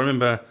best advice, but I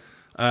remember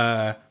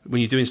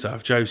when you're doing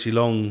stuff, Josie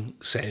Long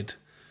said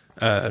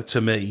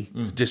to me,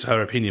 just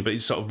her opinion, but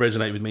it sort of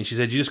resonated with me. She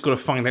said, "You just got to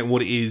find out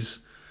what it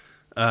is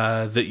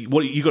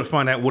you got to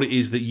find out what it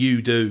is that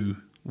you do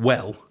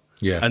well,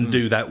 and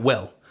do that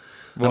well."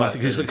 And I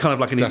think it's kind of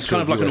like an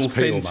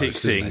authentic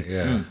thing,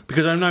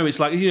 because I know it's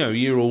like, you know,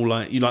 you're all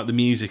like, you like the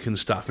music and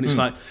stuff, and it's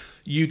like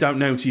you don't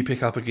know till you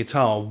pick up a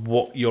guitar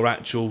what your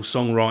actual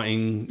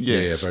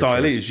songwriting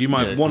style is. You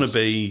might want to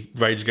be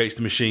Rage Against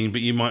the Machine,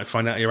 but you might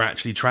find out you're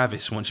actually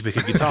Travis once you pick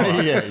a guitar.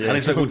 And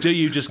it's like, well, do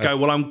you just go,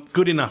 well, I'm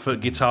good enough at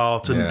guitar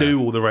to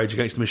do all the Rage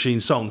Against the Machine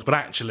songs, but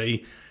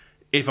actually,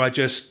 if I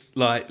just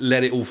like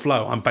let it all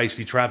flow, I'm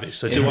basically Travis.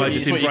 So do I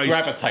just embrace? What you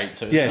gravitate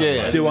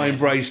to. Do I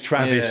embrace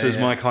Travis as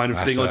my kind of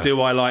thing, or do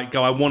I like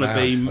go? I want to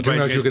be. I didn't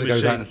know you were going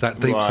to go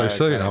that deep so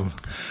soon.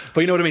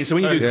 But you know what I mean. So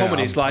when you do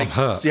comedy, it's like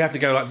so you have to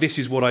go like, this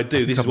is what I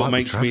do. This is what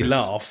makes me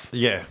laugh.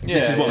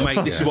 This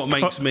is what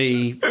makes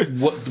me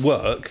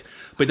work.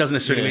 But it doesn't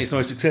necessarily mean it's the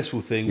most successful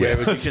thing. I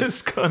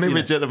just can't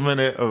image at the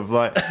minute of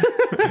like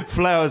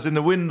flowers in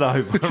the window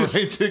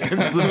Rage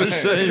Against the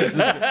Machine.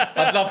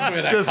 I'd love to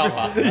hear that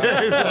cover.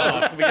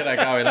 Can we get that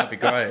going? That'd be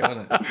great,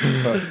 wouldn't it?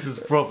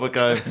 Just proper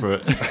going for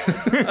it.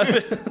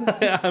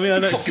 I mean, I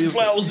know fucking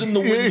flowers in the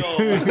window.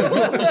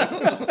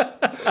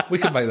 We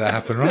can make that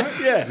happen, right?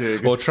 Yeah.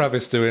 Or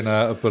Travis doing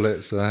a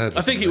bullets ahead.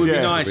 I think it would be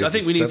nice. I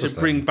think we need to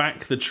bring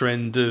back the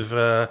trend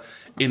of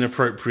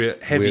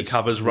inappropriate heavy weird,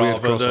 covers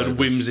rather than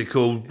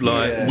whimsical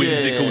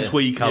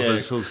twee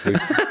covers.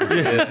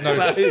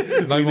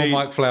 No more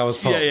Mike Flowers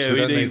pops.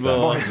 We need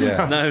more.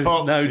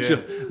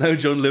 No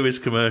John Lewis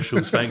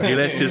commercials. Thank you.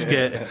 Let's just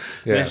get.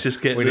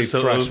 We need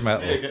thrash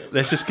metal.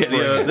 Let's just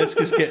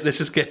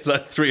get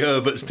like three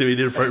Herberts doing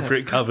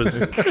inappropriate covers.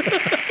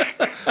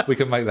 We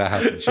can make that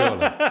happen.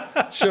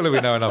 Surely we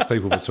know enough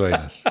people between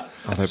us.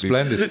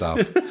 Splendid stuff.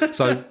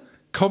 So.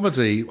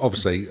 Comedy,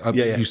 obviously,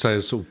 you say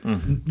has sort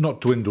of not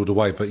dwindled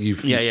away, but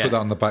you've put that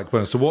on the back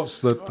burner. So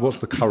what's the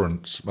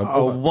current?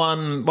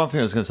 One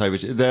thing I was going to say,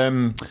 Richard,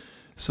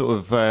 sort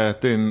of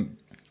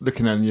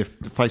looking at your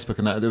Facebook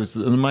and that, there was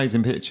an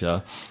amazing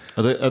picture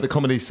at the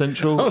Comedy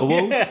Central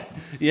Awards.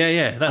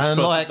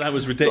 That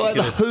was ridiculous.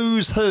 Like the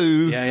who's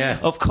who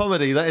of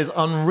comedy. That is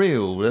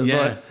unreal.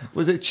 There's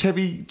was it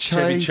Chevy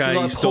Chase,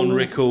 Don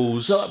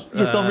Rickles?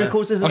 Don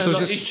Rickles, isn't it?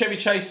 Is Chevy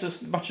Chase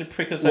as much a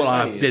prick as well,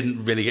 I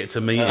didn't really get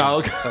to meet him.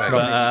 Not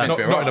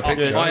in a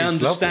picture. I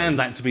understand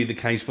that to be the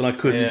case, but I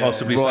couldn't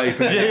possibly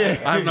say.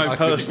 I have no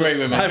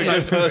personal. I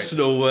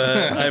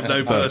have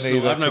no horse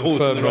in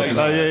the race.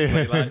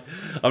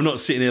 I'm not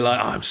sitting here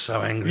like I'm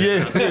so angry.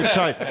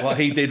 What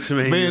he did to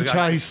me. Me and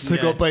Chase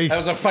got beef. That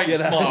was a fake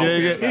smile.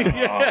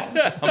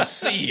 I'm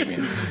seething.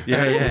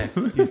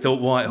 You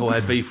thought Whitehall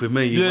had beef with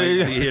me. You wait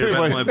till you hear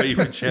about my beef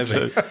with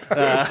Chevy.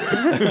 But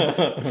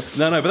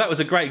that was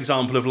a great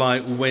example of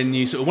like when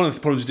you sort of one of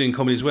the problems of doing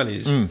comedy as well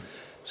is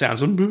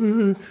sounds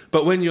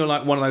but when you're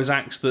like one of those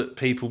acts that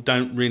people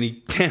don't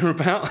really care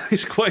about,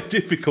 it's quite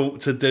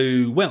difficult to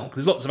do well.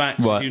 There's lots of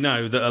acts you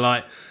know that are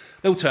like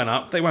they'll turn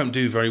up, they won't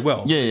do very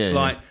well. It's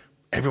like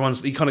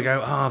everyone's you kind of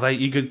go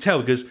you can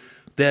tell because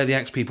they're the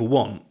acts people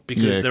want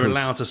because they're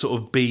allowed to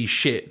sort of be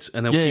shit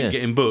and they'll keep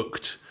getting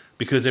booked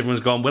because everyone's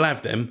gone, we'll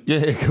have them. Yeah,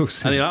 of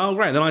course. And you're like, oh,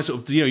 great. Then I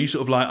sort of, you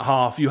sort of like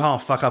half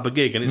fuck up a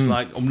gig and it's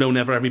like, oh, they'll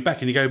never have me back.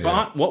 And you go,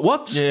 but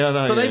what? Yeah, I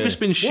know. But they've just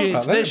been shit.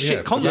 They're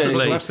shit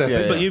constantly.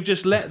 But you've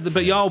just let,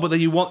 but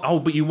you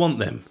want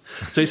them.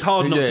 So it's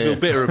hard not to feel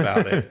bitter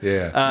about it.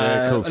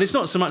 Of course. And it's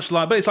not so much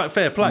like, but it's like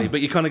fair play.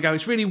 But you kind of go,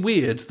 it's really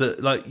weird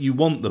that like you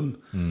want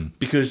them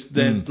because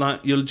they're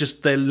like,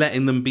 they're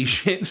letting them be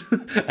shit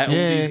at all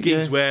these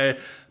gigs where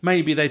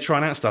maybe they try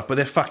and out stuff, but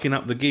they're fucking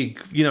up the gig.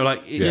 You know,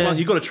 like it's like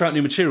you've got to try out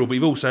new material, but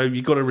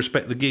you've got to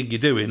respect the gig you're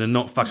doing and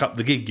not fuck up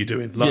the gig you're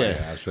doing. Like,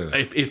 absolutely.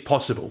 If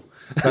possible.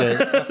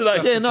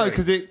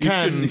 Because it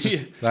can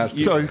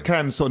it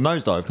can sort of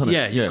nosedive, can't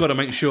it? You've got to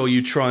make sure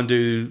you try and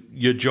do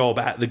your job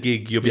at the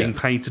gig you're being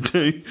paid to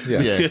do.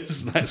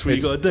 Because that's what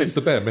you've got to do. It's the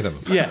bare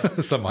minimum.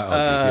 Some might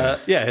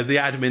argue. The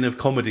admin of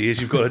comedy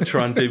is you've got to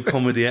try and do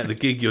comedy at the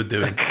gig you're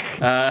doing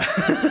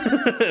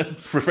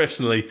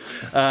professionally.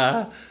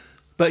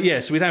 But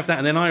yeah, so we'd have that,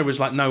 and then I was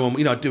like, no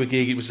one, I'd do a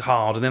gig, it was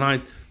hard, and then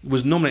I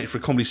was nominated for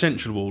a Comedy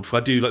Central Award. I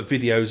do like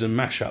videos and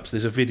mashups.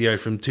 There's a video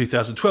from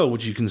 2012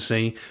 which you can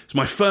see. It's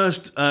my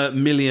first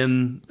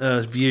million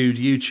viewed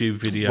YouTube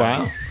video.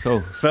 Wow,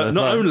 cool.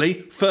 Not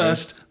only,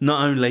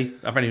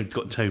 I've only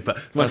got 2, but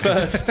my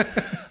first,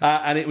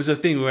 and it was a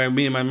thing where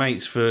me and my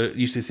mates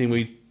used to think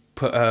we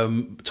put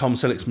Tom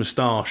Selleck's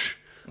moustache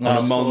on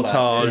a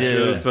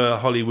montage of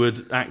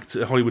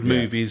Hollywood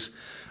movies.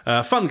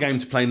 Fun game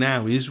to play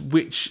now is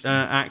which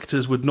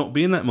actors would not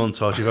be in that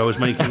montage if I was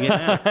making it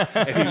now.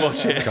 If you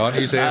watch it, Can't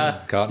use him.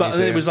 But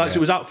it was like so it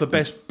was up for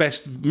best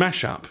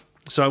mashup.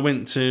 So I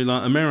went to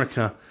like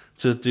America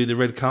to do the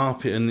red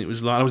carpet, and it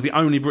was like I was the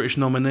only British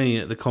nominee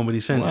at the Comedy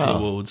Central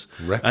Awards.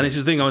 And it's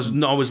the thing I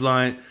was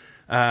like.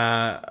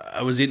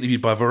 I was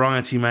interviewed by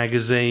Variety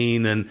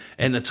magazine and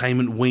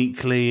Entertainment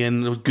Weekly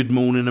and Good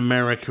Morning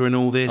America and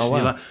all this. Oh, wow.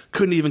 And you're like,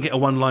 couldn't even get a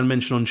one-line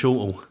mention on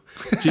Chortle.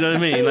 Do you know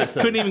what I mean? Like,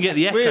 couldn't even get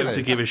the Echo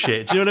to give a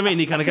shit. Do you know what I mean?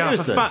 You kind of go,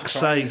 for fuck's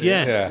sake,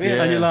 yeah.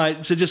 And you're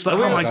like, so just like,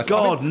 oh my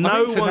God,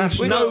 no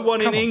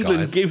one in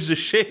England gives a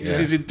shit. This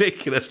is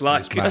ridiculous.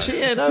 Like,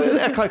 Actually,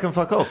 Echo can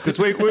fuck off because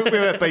we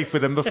had beef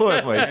with them before,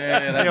 haven't we?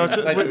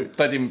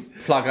 They didn't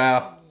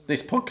plug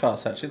this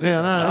podcast, actually.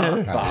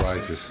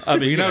 Outrageous. I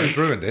mean, it's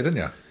ruined it, didn't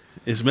you?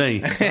 it's me.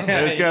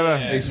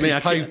 He's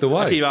paved the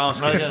way. I keep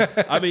asking.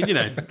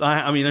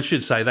 I mean, I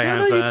should say they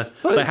are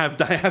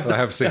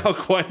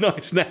quite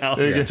nice now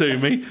to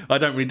me. I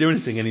don't really do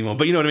anything anymore,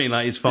 but you know what I mean.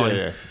 Like it's fine.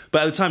 Yeah.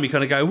 But at the time, you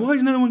kind of go, "Why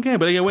is no one care?"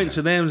 But I went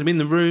to them. I'm in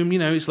the room.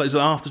 It's like an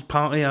after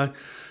party. I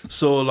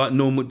saw like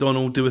Norm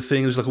Macdonald do a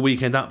thing. It was like a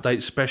Weekend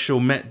Update special.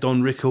 Met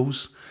Don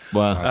Rickles.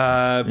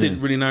 Wow. Didn't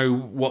really know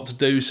what to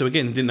do. So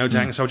again, didn't know to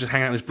hang. So I just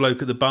hang out with this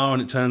bloke at the bar,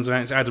 and it turns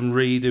out it's Adam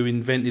Reed who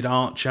invented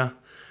Archer.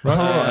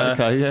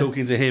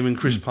 Talking to him and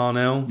Chris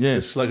Parnell,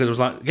 just like, because I was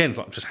like, again,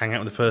 like just hang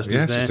out with the first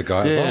there. Just a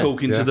guy.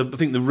 Talking to I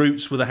think the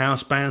Roots were the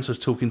house band, so I was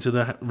talking to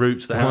the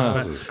Roots, the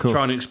house band,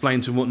 trying to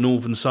explain to them what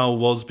Northern Soul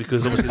was,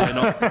 because obviously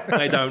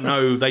they don't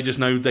know, they just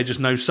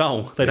know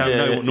soul. They don't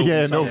know what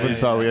Northern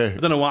Soul is. I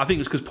don't know why. I think it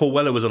was because Paul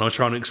Weller was on. I was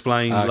trying to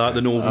explain like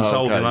the Northern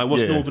Soul thing, like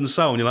what's Northern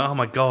Soul, and you're like, oh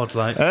my God,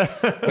 like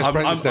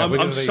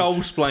I'm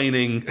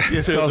soul-splaining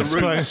to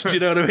the Roots. Do you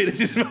know what I mean?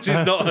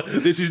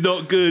 This is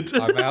not good.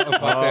 I'm out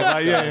of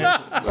my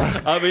depth.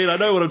 I mean, I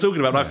know what I'm talking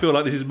about, but I feel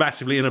like this is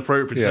massively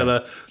inappropriate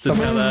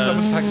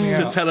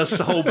to tell a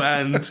soul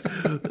band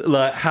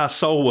like how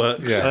soul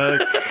works. Yeah.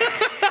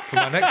 For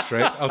my next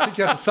trip, I'll teach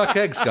you how to suck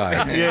eggs,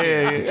 guys.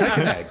 Take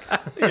an egg.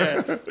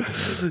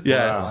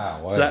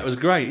 Wow. So that was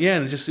great. Yeah,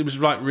 and it was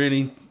like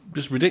really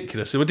just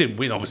ridiculous. So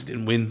we obviously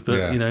didn't win,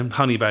 but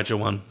Honey Badger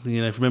won.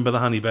 Remember the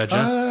Honey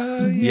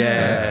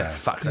Badger?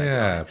 Fuck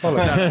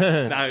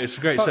that. No, it's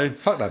great.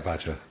 Fuck that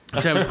badger.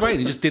 So it was great.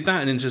 He just did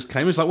that and then just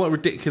came. It was like, what a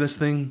ridiculous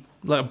thing.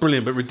 Like a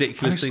brilliant but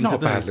ridiculous thing to do.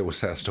 It's not a bad little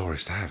set of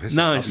stories to have, is it?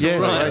 No, it's not.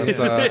 Right.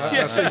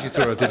 That sends you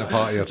through a dinner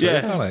party or two,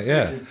 can't it?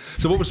 Yeah.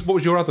 So what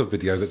was your other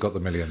video that got the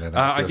million then?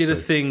 I did a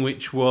thing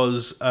which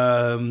was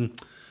the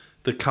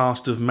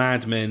cast of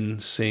Mad Men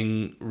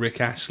sing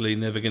Rick Astley,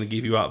 Never Gonna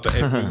Give You Up, but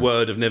every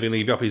word of Never Gonna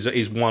Give You Up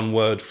is one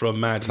word from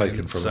Mad Men.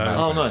 Taken from Mad Men.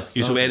 Oh, nice.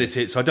 You sort of edit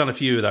it. So I've done a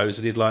few of those.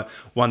 I did like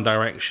One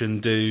Direction,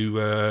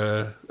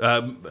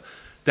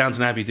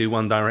 Downton Abbey, do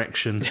One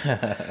Direction.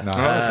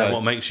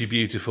 What makes you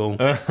beautiful?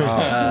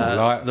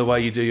 The way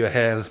you do your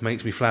hair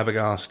makes me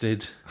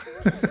flabbergasted.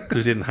 Because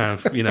we didn't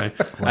have, And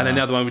then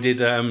the other one we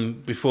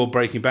did before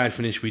Breaking Bad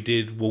finished, we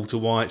did Walter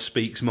White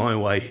Speaks My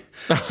Way.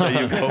 So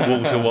you've got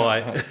Walter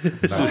White.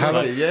 How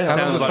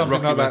long does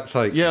something like that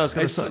take? Yeah, I was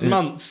going to say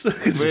months.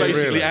 It's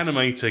basically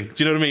animating. Do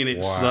you know what I mean?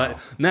 It's like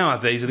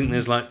nowadays I think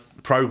there's like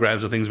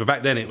programs and things, but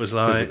back then it was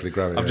like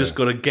I've just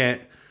got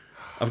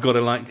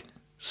to like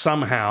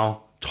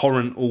somehow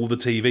torrent all the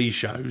TV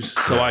shows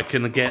so I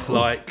can get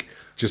like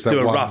just do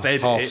a rough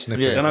edit.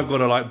 Then I've got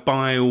to like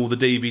buy all the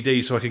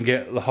DVDs so I can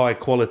get the high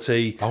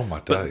quality. Oh my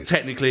days! But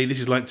technically, this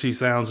is like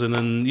 2000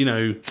 and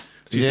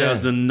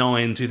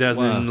 2009,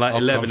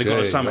 2011. They've got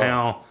to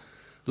somehow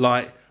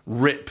like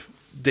rip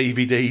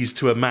DVDs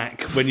to a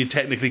Mac when you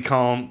technically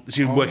can't.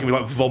 So you're working with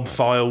like VOB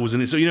files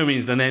and it's what I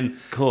mean. And then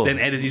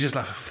edit. You're just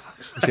like.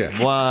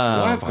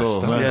 Wow! Why have I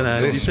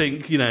started you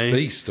think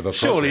beast of a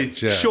project?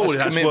 Surely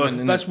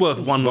that's worth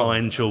one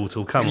line,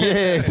 Chortle. Come on,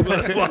 it's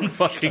worth one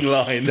fucking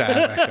line.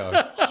 Damn Echo!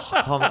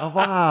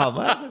 Wow,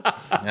 man!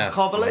 I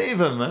can't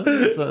believe him, man.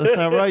 That's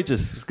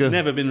outrageous. It's good.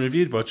 Never been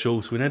reviewed by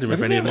Chortle in Edinburgh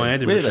for any of my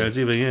Edinburgh shows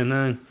either. Yeah,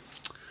 no.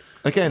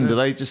 Again, do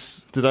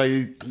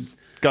they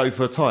go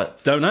for a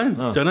type? Don't know,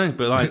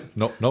 but like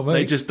not me.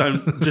 They just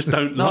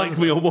don't like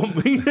me or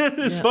want me.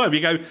 It's fine. You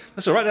go,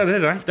 that's all right.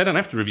 They don't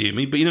have to review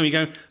me, but you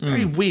go,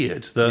 very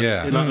weird that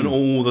and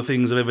all the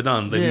things I've ever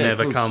done, they've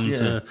never come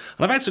to. And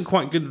I've had some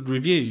quite good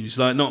reviews,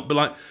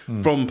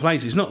 from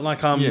places. It's not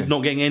like I'm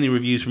not getting any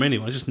reviews from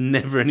anyone. Just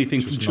never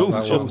anything from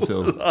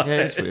Chortle.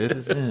 It's weird,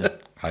 isn't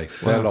it? Hey,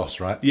 they're lost,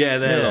 right? Yeah,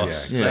 they're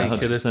lost.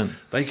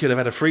 They could have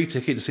had a free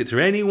ticket to sit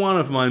through any one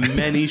of my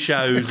many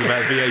shows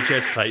about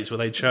VHS tapes where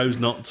they chose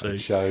not to.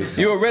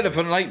 You were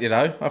relevant lately,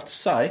 though, I have to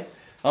say.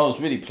 I was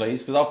really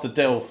pleased because after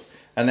Del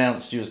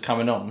announced you was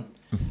coming on,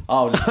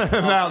 Oh,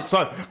 Now,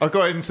 so I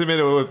got into the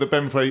middle of the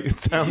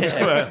Benfleet Town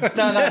Square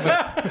no,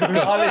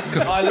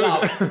 but I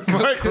love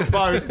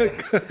microphone.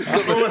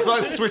 Almost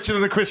like switching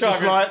on the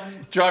Christmas lights.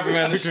 driving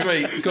around the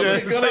streets.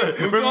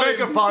 With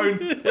megaphone.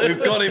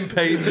 We've got him,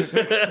 peeps.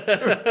 Got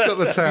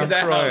the town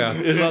crier.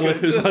 It's like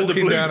the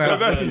Walking Blues down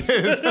Brothers.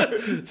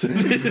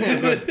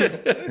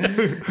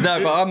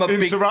 No, but I'm a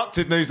big.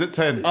 Interrupted news at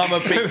 10. I'm a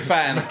big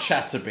fan of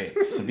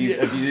Chatterbix.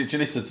 Did you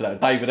listen to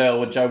that? David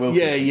Earl and Joe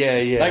Wilkinson.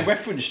 Yeah. They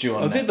referenced you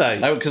on that. did they?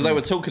 Because they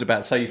were talking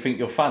about So You Think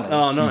You're Funny.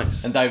 Oh,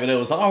 nice. And David Earl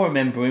was like, I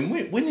remember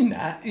him winning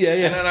that. Yeah.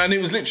 And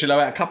it was literally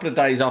like a couple of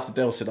days after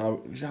Del said, I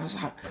was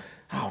like,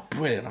 oh,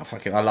 brilliant.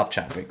 I love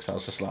Chatterbix. I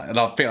was just like, and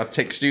I think I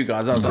texted you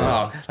guys. I was like,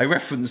 oh, they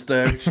referenced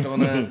Richard on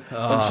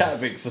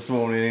Chatterbix this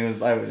morning.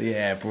 They were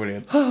yeah,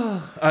 brilliant.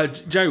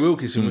 Joe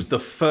Wilkinson was the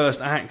first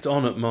act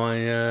on at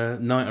my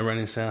night I ran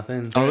in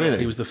Southend. Oh, really?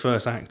 He was the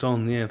first act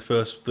on, they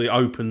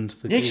opened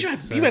the Yeah, gig,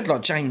 you had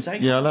like James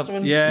Acaster Yeah, I love-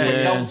 and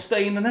Yeah.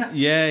 Goldstein and that.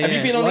 Yeah, Have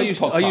you been on Well, his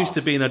podcast? I used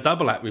to be in a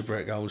double act with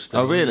Brett Goldstein.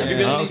 Oh, really? Have you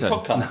been on his okay.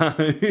 podcast?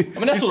 I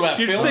mean, that's all about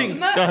films, isn't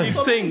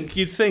that?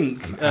 You'd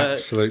think.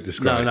 Absolute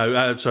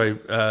disgrace. Sorry,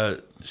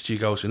 Stu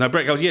Goldstein. No,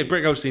 Brett Goldstein. Yeah,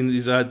 Brett Goldstein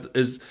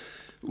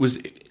was.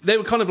 They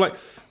were kind of like.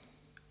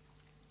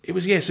 It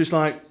was so it's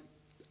like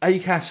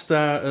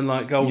Acaster and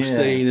like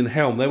Goldstein and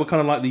Helm. They were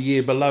kind of like the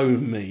year below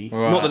me.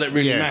 Right. Not that it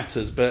really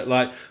matters, but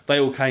like they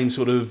all came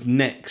sort of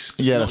next.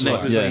 Yeah, Not that's next,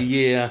 right, it was like yeah. a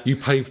year. You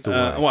paved the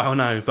way. Well, I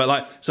know, but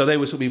like, so they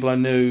were sort of people I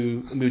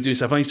knew, and we would do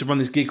stuff. I used to run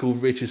this gig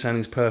called Richard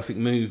Sandling's Perfect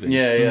Movie.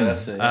 Yeah,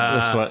 that's it.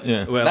 That's right,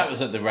 yeah. Well, that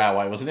was at the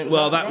railway, wasn't it?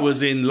 that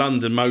was in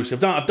London most. I've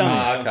done it. okay.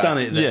 I've done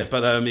it there, Yeah.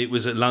 but it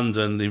was at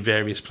London in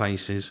various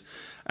places.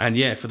 And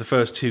yeah, for the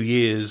first 2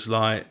 years,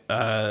 like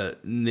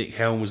Nick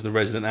Helm was the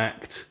resident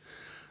act.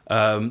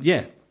 And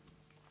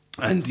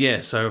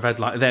yeah, so I've had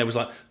like there was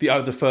like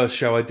the first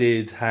show I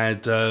did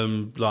had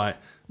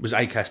was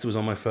Acaster was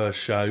on my first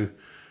show.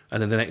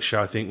 And then the next show,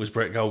 I think, was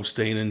Brett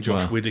Goldstein and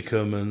Josh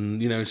Widdicombe,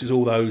 and it's just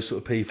all those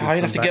sort of people. Oh,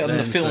 you'd have to from get back on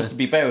the then, films so- to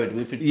be buried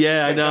with.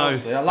 Yeah, I Brett know.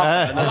 Goldstein. I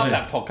love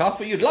that podcast.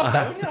 But you'd love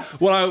that, wouldn't you?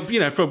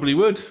 Well, I probably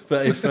would,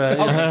 but if I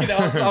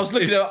was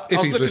looking at.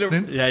 If he's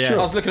listening. Yeah. I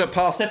was looking at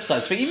past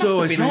episodes. He must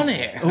have been on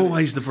it.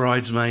 Always the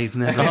bridesmaid,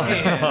 never,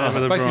 never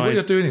the Basically, what bride.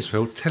 you're doing is,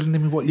 Phil, telling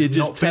him what You're he's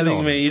just not been telling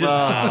on. me.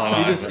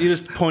 You're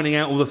just pointing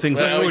out all the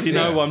things I already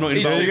know. I'm not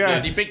He's involved. too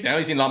bloody big now.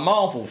 He's in like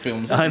Marvel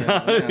films. I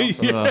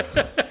know.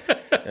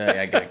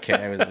 Yeah, go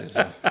care, isn't it?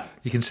 So.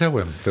 You can tell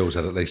when Phil's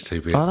had at least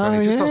 2 beers. I know,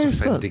 He just yeah, starts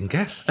he offending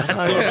guests.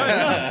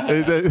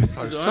 Oh,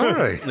 So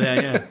sorry.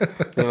 Yeah.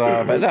 But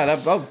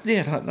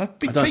no,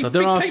 big,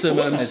 There are some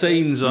weren't they?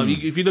 scenes on.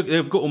 If you look,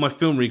 I've got all my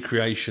film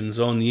recreations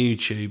on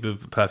YouTube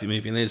of the Perfect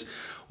Movie, and there's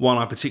one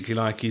I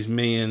particularly like is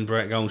me and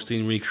Brett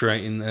Goldstein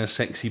recreating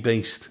Sexy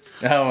Beast.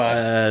 Oh,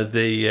 right.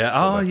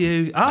 Are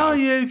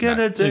you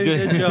gonna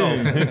do the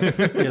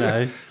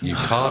job? You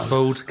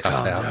cardboard I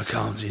cutout.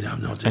 can't,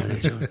 I'm not doing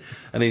it.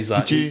 And he's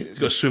like, he's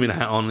got a swimming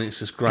hat on. And it's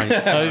just great.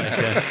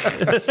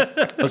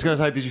 I was going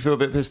to say, did you feel a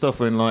bit pissed off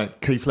when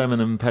like Keith Lemon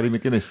and Paddy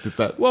McGuinness did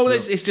that? Well,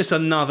 it's just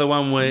another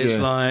one where it's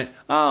Yeah. like,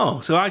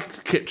 so I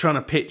kept trying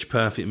to pitch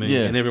Perfect Movie,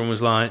 Yeah. and everyone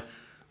was like,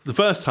 the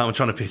first time I'm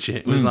trying to pitch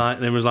it was like,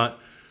 and everyone was like,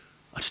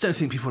 I just don't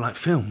think people like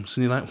films,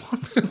 and you're like,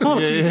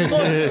 what?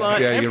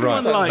 Yeah, you're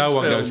right. No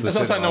one goes to the That's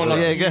not saying no one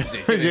likes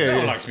music. No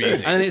one likes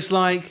music. And it's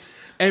like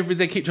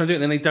they keep trying to do it,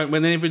 and then they don't.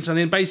 And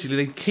then basically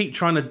they keep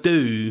trying to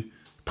do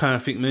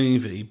Perfect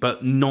Movie,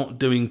 but not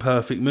doing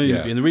Perfect Movie.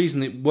 Yeah. And the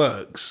reason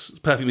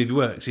Perfect Movie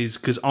works, is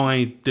because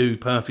I do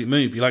Perfect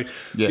Movie. Like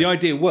the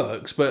idea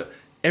works, but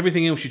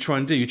everything else you try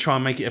and do, you try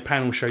and make it a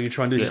panel show. You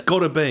try and do. It's got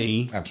to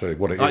be Absolutely,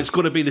 what it like, is. it's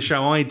got to be the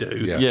show I do.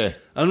 Yeah.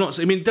 I'm not.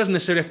 I mean, it doesn't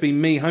necessarily have to be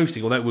me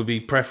hosting, or that would be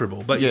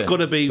preferable. But it's got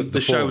to be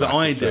the show that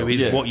format I do itself.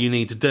 is what you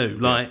need to do.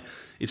 Like,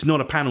 it's not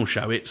a panel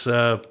show. It's it's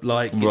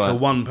a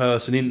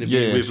one-person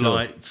interview with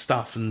like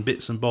stuff and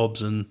bits and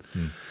bobs and.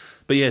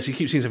 But yeah, so you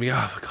keep seeing something.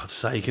 Oh, for God's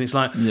sake! And it's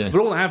like, but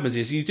all that happens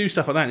is you do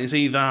stuff like that. And it's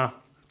either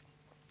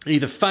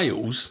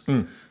fails.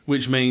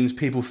 Which means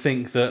people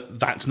think that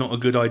that's not a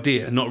good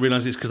idea, not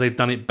realise it's because they've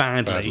done it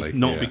badly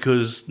not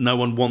because no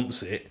one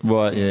wants it.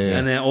 Right, yeah.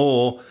 And then,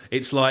 or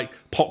it's like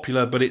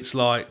popular, but it's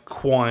like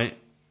quite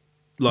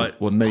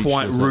niche,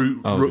 quite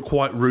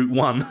route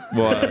one.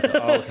 Right.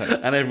 Okay.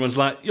 And everyone's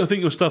like, I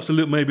think your stuff's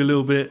maybe a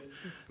little bit.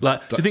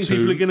 Like, do you think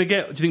people are going to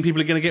get? Do you think people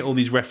are going to get all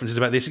these references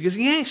about this? He goes,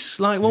 yes.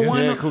 Like, well,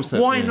 why Yeah, not? of course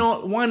Why yeah.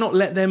 not? Why not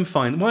let them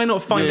find? Why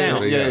not find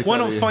out? yeah, Why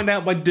not exactly, find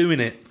out by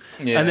doing it?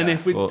 Yeah. And then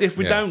if we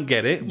don't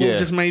get it, we'll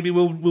just maybe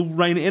we'll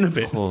rein it in a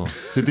bit. Oh.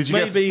 So did you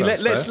Maybe get?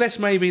 let's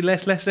maybe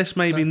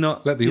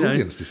not. Let the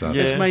audience decide.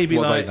 Let's maybe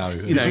what like they know.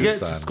 you know. Did you get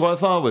understand. quite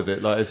far with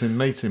it, like as in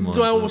meeting one?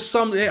 Well,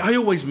 I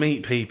always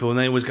meet people and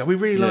they always go, we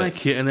really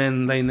like it, and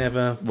then they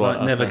never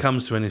never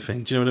comes to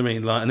anything. Do you know what I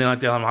mean? Like, and then I've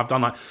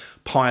done like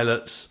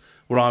pilots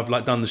where I've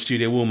like done the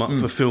studio warm up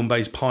for film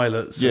based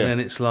pilots, and then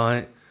it's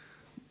like,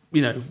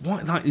 you know,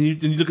 what? Like you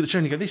look at the show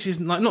and you go, this is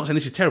like, not saying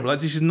this is terrible. Like,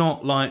 this is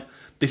not like,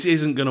 this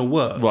isn't going to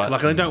work. Right.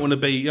 Like, I don't want to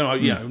be,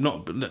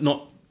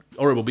 not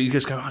horrible, but you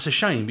just go, oh, it's a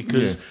shame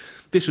because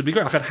this would be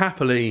great. Like, I'd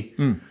happily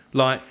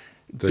like.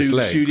 There's do the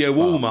legs, studio but-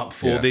 warm up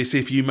for this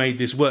if you made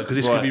this work because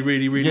this could be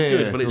really, really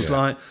good. But it's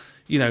like,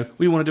 you know,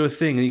 we want to do a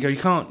thing, and you go, you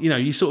can't, you know,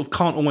 you sort of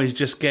can't always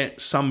just get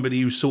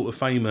somebody who's sort of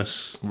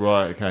famous,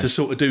 Right. Okay. to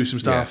sort of do some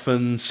stuff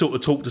and sort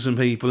of talk to some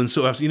people and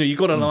sort of, you know, you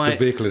got to like,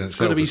 The vehicle in it's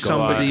got to itself be has got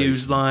somebody like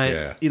who's these- like,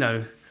 yeah. you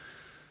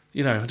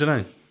know, I don't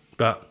know,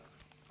 but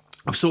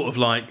I've sort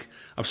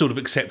of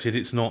accepted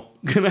it's not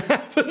going to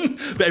happen.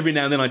 But every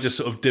now and then I just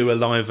sort of do a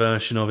live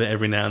version of it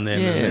every now and then.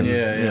 And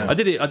then I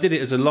did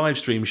it as a live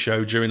stream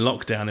show during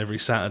lockdown every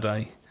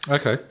Saturday.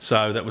 Okay.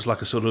 So that was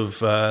like a sort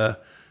of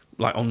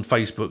like on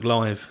Facebook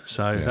Live.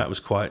 So that was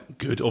quite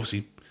good.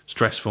 Obviously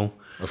stressful,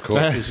 Of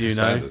course. as you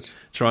know. Standard.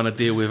 Trying to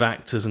deal with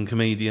actors and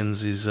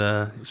comedians is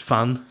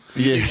fun.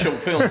 You do short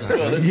films as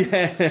well, don't you?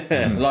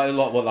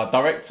 Like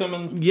direct them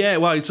and... Yeah,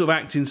 well, it's sort of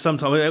acting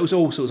sometimes. It was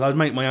all sorts. I'd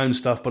make my own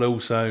stuff, but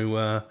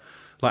also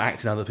like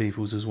acting other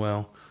people's as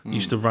well.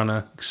 Used to run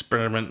a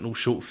experimental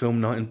short film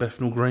night in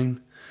Bethnal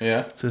Green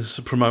Yeah. to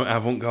promote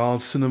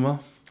avant-garde cinema.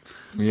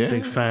 Yeah.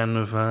 Big fan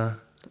of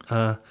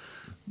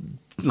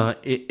like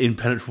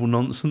impenetrable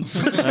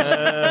nonsense.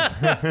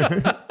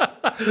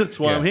 That's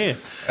why I'm here.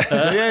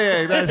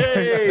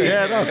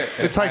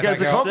 It's take it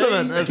as a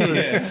compliment.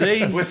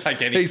 See, We'll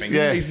take anything.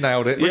 He's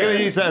nailed it. We're going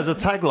to use that as a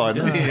tagline.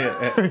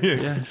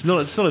 yeah, it's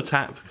not a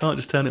tap. Can't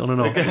just turn it on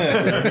and off.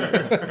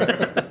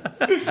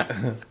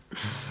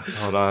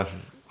 Oh, no.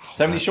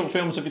 So how many short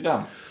films have you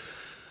done?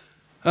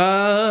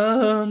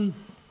 I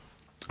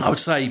would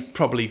say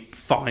probably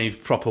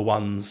 5 proper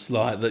ones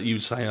like that. You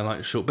would say are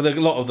like short, but a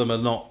lot of them are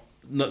not.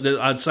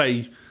 I'd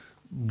say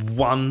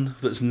one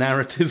that's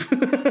narrative.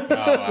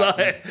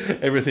 Like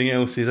everything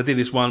else is. I did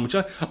this one which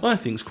I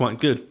think is quite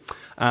good.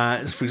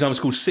 For example, it's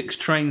called 6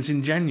 Trains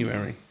in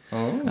January.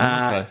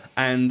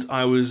 And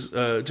I was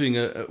doing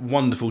a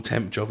wonderful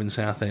temp job in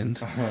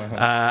Southend,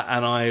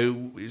 and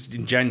it was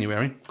in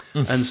January,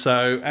 and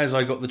so as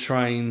I got the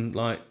train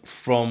like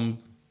from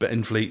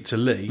Benfleet to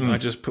Lee, I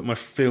just put my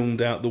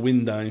filmed out the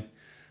window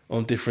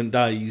on different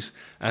days,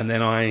 and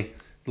then I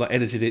like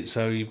edited it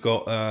so you've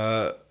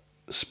got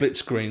split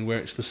screen where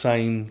it's the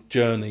same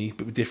journey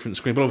but with different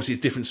screen, but obviously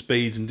it's different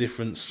speeds and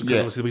different because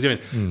obviously we're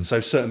doing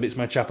so certain bits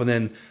match up, and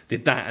then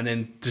did that, and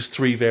then just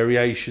 3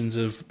 variations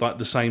of like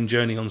the same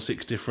journey on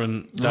 6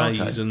 different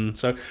days, and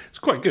so it's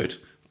quite good.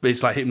 But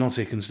it's like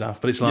hypnotic and stuff,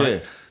 but it's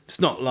like it's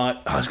not like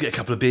let's get a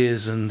couple of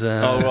beers and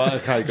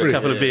a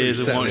couple of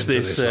beers and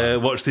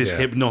watch this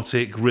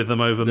hypnotic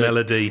rhythm over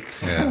melody,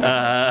 and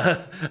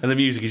the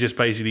music is just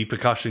basically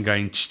percussion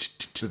going.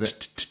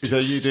 Is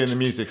that you doing the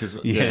music as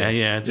well?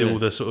 Yeah, do all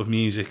the sort of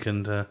music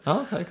and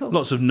okay, cool.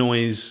 lots of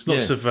noise,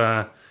 lots of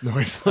a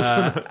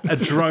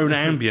drone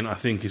ambient, I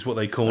think is what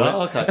they call it.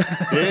 Oh, okay.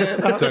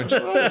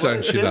 Yeah.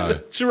 Don't you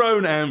know?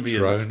 Drone ambient.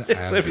 Drone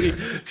So ambient.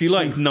 if you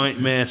like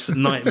nightmare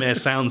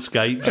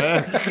soundscapes,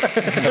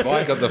 Have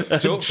I got the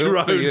short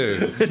film for you?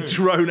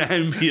 drone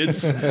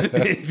ambience.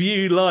 If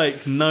you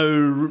like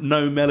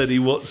no melody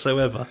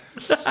whatsoever.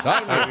 So,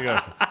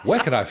 where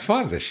can I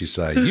find this, you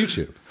say?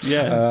 YouTube.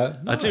 Yeah.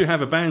 I do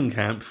have a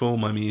Bandcamp for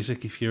my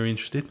music if you're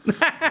interested.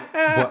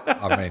 Well,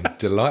 I mean,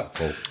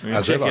 delightful.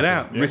 As Check ever, it I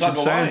out. think. Richard Plug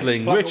away.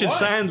 Sandling. Plug Richard away.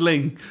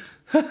 Sandling.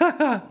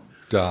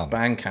 Done.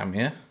 Bandcamp,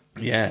 yeah?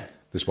 Yeah.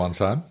 This one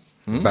time,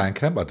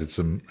 Bandcamp, I did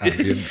some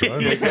ambient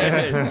drone.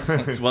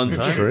 It's one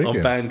time Intriguing. on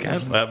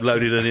Bandcamp. I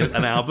uploaded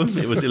an album.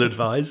 It was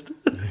ill-advised.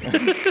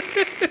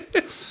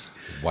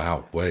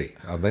 Wow, I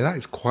mean, that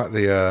is quite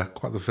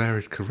the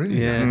varied career.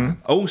 Yeah.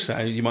 Also,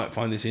 you might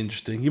find this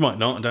interesting. You might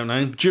not. I don't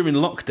know. During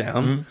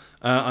lockdown,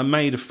 I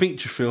made a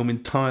feature film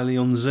entirely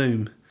on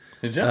Zoom.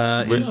 Did you?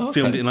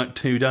 Filmed it in like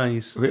 2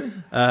 days. Really?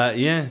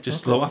 Yeah.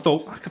 Just I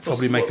thought I could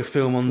probably make a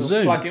film on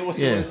Zoom. Plug it. What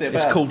is it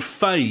about? It's called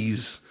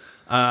Phase,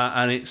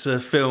 and it's a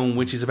film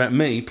which is about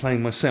me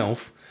playing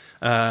myself,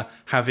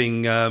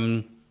 having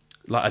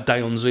like a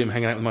day on Zoom,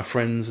 hanging out with my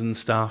friends and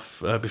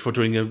stuff before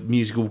doing a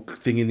musical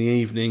thing in the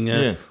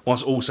evening,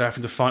 whilst also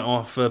having to fight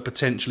off a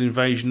potential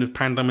invasion of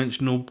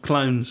pan-dimensional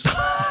clones.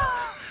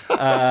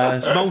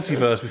 It's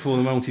multiverse before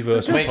the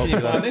multiverse. Where was can you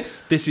popular. find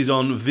this? This is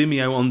on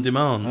Vimeo on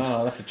demand. Oh,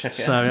 I'll have to check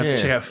it So out. you have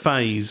to check out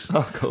Phase.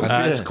 Oh, cool.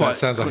 It's That quite.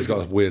 sounds like it's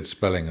got a weird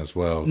spelling as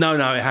well. No,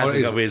 it hasn't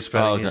is got it? weird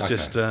spelling. Oh, okay. It's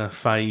just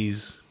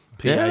Phase.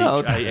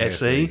 Yeah,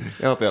 P-H-A-S-E.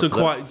 I'll be up So for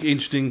that. quite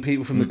interesting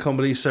people from the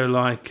comedy. So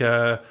like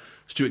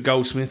Stuart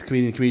Goldsmith,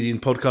 comedian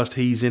podcast,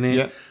 he's in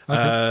it.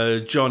 Yeah.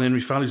 John Henry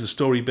Fowler, who's the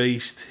Story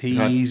Beast,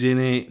 he's in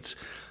it.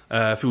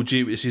 Phil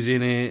Dubious is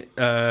in it.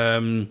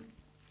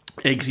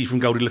 Eggsy from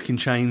Goldie Looking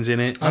Chains in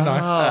it. Oh,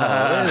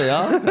 nice. Really?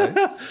 Okay.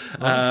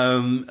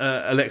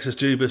 Alexis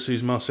Dubas,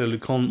 who's Marcel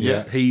Leconte,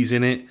 Yeah. he's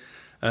in it.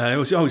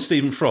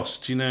 Stephen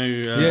Frost, you know,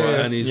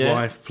 and his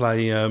wife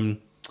play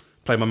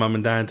my mum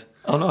and dad.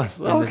 Oh, nice.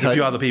 And there's a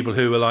few other people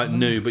who are like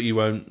new, but you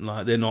won't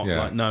like. They're not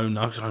like known.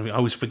 I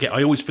always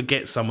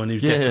forget someone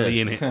who's definitely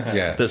in it.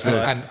 Yeah, that's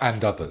like,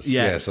 and others.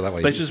 Yeah, so that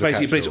way. But it's just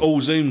basically, but it's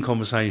all Zoom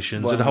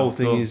conversations, so the whole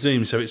thing is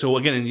Zoom. So it's all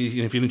again, if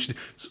you're interested,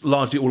 it's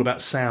largely all about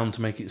sound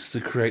to make it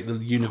to create the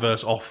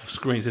universe off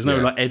screens. There's no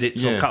like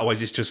edits or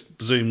cutaways. It's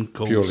just Zoom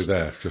calls purely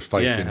there, just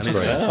facing screen.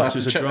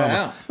 It's a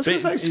drama. I was going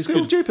to say,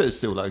 Phil Jupiter's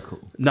still local.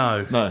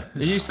 No,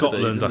 He used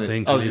Scotland, to be, I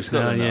think. Oh, he's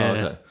Scotland.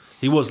 Okay.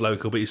 He was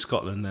local, but he's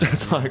Scotland now.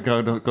 It's like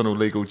gone all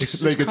legal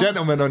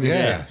gentleman on you.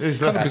 Yeah, it's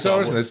kind of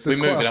bizarre, isn't it?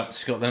 We're moving up to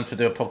Scotland to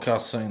do a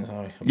podcast soon.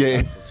 So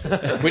Yeah.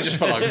 we're just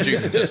following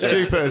Jupiter. So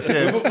Jupiter's,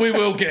 yeah. we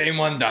will get in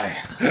one day.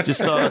 Just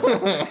start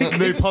a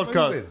new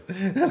podcast.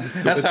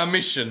 That's our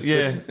mission.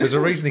 Yeah. There's a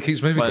reason he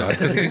keeps moving, guys,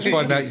 because he keeps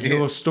finding out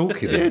you're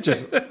stalking him.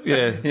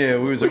 Yeah. Yeah,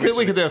 we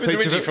could do a feature.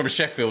 originally from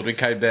Sheffield. We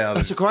came down.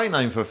 That's a great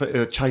name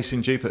for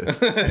Chasing Jupiter.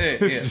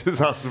 It's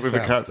just us with a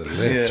cat.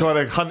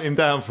 Trying to hunt him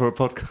down for a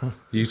podcast.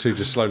 You two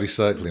just slowly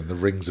circle him, the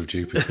rings of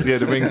Jupiter. Yeah,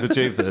 the rings of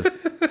Jupiter.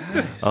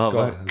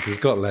 He's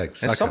got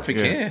legs. There's something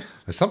here.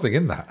 There's something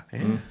in that.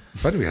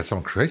 If only we had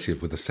someone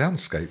creative with a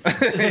soundscape.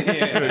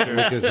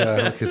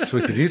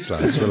 we could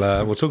utilise.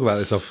 We'll talk about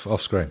this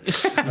off screen.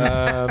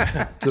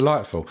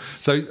 Delightful.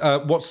 So,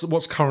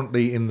 what's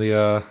currently in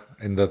the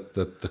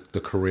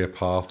career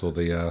path or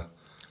the?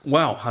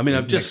 Well, I mean,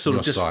 I've just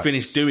sights?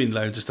 finished doing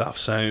loads of stuff.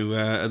 So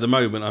at the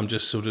moment, I'm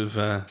just sort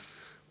of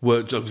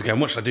worked up going.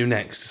 What should I do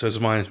next? So it's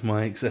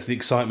that's the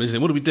excitement, isn't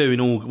it? What are we doing?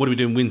 What are we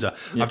doing? Winter.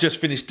 Yeah. I've just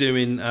finished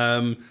doing.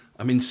 I'm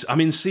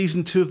in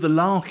season 2 of the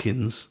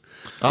Larkins.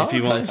 If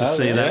you want to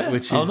see that,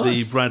 which is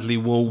the Bradley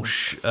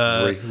Walsh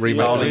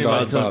Darling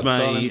Buds of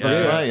May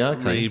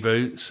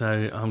reboot.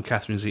 So I'm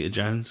Catherine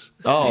Zeta-Jones.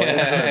 Oh,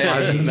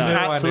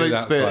 absolute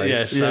spirit.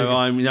 Yes,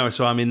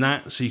 so I'm in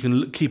that. So you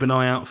can keep an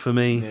eye out for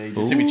me. Yeah, you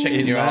just see me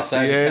checking your ass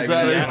out. Yeah,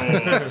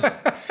 exactly.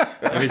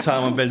 Every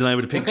time I'm bending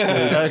over to pick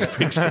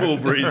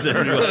strawberries,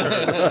 everyone.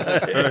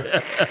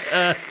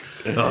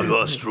 I've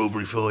got a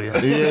strawberry for you.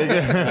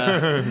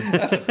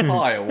 That's a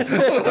pile.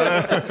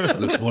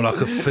 Looks more like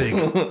a fig.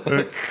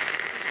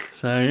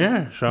 So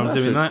I'm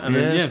doing that, and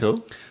then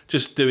cool.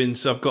 Just doing.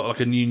 So I've got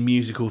like a new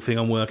musical thing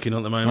I'm working on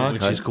at the moment,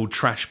 which is called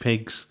Trash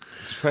Pigs.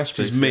 Trash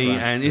Pigs, me,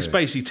 and it's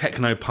basically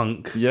techno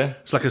punk. Yeah,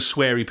 it's like a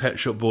sweary Pet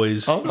Shop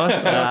Boys. Oh,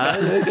 nice.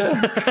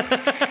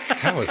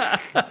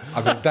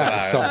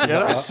 That is something.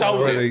 That's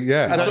really,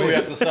 that's all we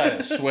have to say.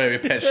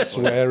 Sweary Pet Shop.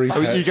 Sweary.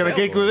 Are you going to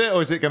gig with it,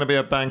 or is it going to be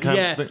a band camp?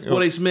 Yeah, thing?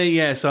 well, it's me.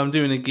 Yeah, so I'm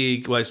doing a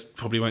gig. Well, it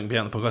probably won't be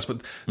out on the podcast,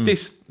 but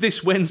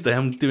this Wednesday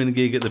I'm doing a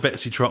gig at the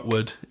Betsy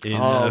Trotwood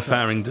in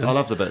Farringdon. I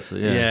love the Betsy.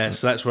 Yeah,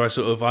 so that's where I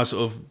sort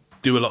of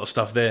do a lot of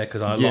stuff there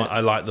because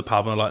I like the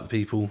pub and I like the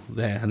people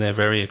there, and they're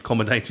very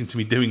accommodating to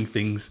me doing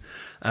things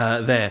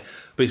there.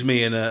 But it's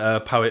me and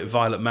a poet,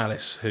 Violet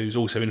Malice, who's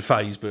also in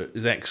Phase, but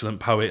is an excellent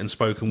poet and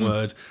spoken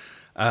word.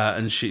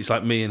 And she's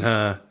like, me and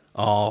her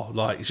are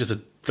like, it's just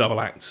a double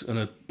act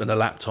and a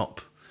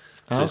laptop.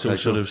 So it's all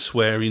sort of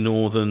sweary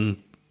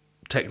northern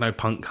techno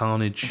punk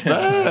carnage.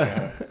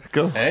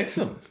 Cool.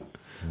 Excellent.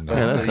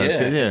 That sounds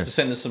good. Yeah, to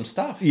send us some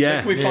stuff.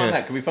 Yeah, can we find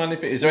that? Can we find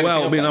if it is there anything?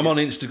 Well, I mean, I'm on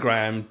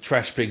Instagram,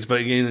 Trash Pigs, but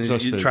again,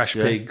 Trash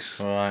Pigs.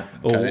 All right.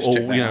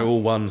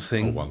 All one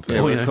thing. All one thing.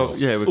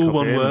 All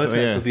one word.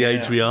 That's of the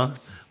age we are.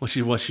 What's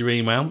your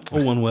email?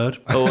 All one word.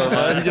 All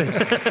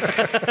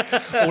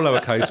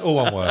lowercase, all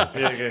one word.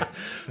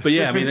 But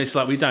yeah, I mean, it's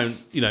like we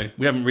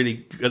haven't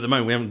really, at the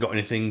moment, we haven't got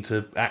anything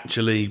to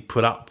actually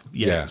put up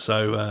yet. Yeah.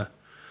 So,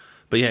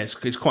 but yeah, it's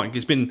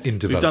been in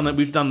development.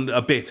 We've done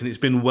a bit and it's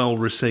been well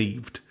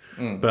received.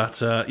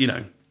 But,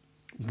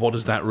 what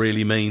does that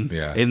really mean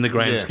in the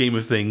grand scheme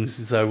of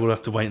things? So we'll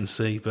have to wait and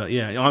see. But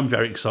yeah, I'm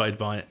very excited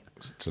by it.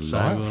 So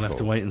we'll have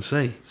to wait and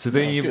see. So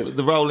then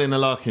the role in the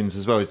Larkins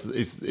as well is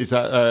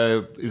that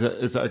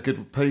a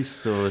good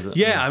piece or is it?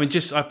 Yeah, I mean,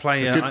 I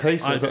play a good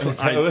piece. I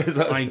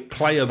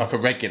play a like a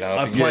regular.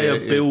 I play a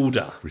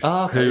builder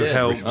who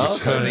helps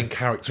returning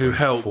character who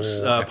helps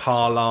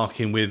Pa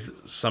Larkin with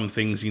some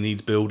things he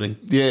needs building.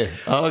 Yeah.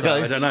 Oh, okay. So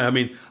I don't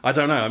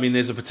know. I mean,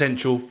 there's a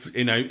potential.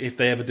 If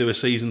they ever do a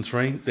season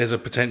 3, there's a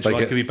potential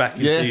I could be back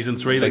in season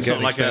 3. They It's get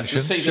not like a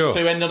season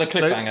 2 end on a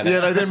cliffhanger.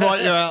 They didn't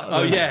write you out.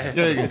 Oh yeah,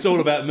 it's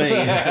all about me.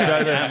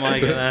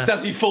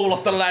 Does he fall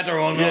off the ladder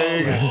or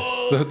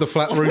not? The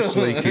flat roof's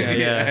leaking.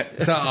 Yeah.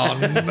 Oh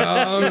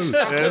no!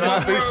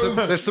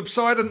 There's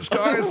subsidence,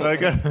 guys.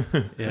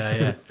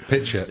 Yeah.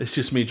 Picture. It's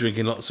just me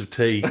drinking lots of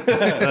tea,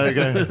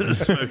 Okay.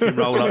 smoking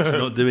roll-ups, and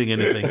not doing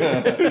anything.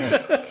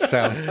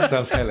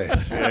 Sounds hellish.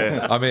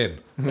 Yeah. I'm in.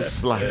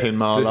 Slapping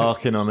Mark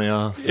Larkin on the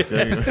arse. What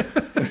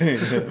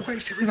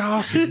is it with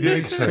arses?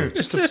 You two?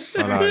 Just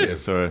obsessive.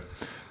 Sorry.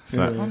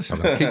 Honestly,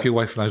 keep you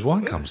away from those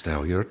wine gums,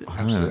 Dale. You're an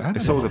absolute animal.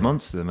 It's all the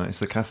monster, mate. It's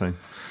the caffeine.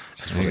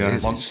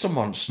 Monster.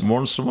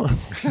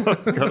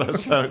 God,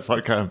 that's how it's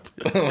like camp.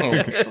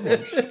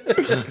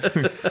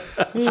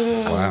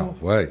 Wow.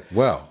 Wait.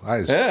 Well, that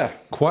is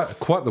quite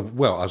the.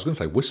 Well, I was going to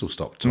say whistle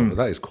stop talk, but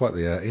that is quite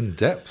the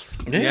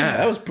in-depth. Yeah,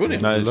 that was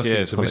brilliant. No, Looking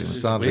it's to quite- Mr.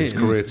 Sandling's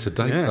career to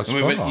date thus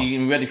far.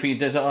 You ready for your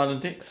Desert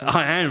Island Dicks?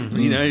 I am,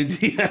 you know.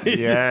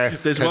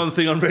 Yes. There's one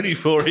thing I'm ready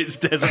for. It's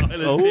Desert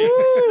Island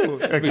Dicks. Ooh,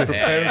 Been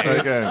preparing for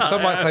this. Okay.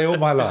 Some might say all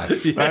my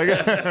life.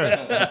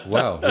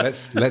 Well,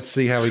 let's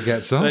see how he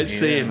gets on. Let's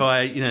see if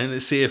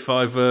let's see if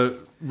I've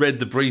read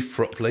the brief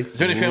properly. Is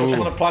there anything else you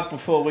want to plug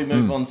before we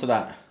move on to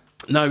that?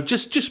 No,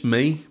 just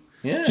me.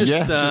 Yeah.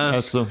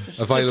 Just,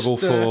 Available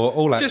for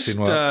all acting just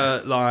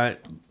work.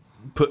 like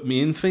put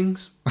me in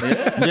things.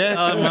 Yeah.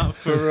 I'm up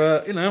for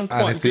I'm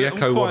quite if the good.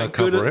 Echo I'm wanna quite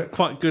good cover at, it.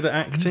 quite good at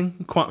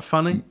acting. Quite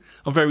funny.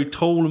 I'm very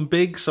tall and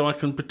big, so I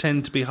can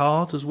pretend to be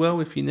hard as well.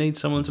 If you need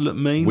someone to look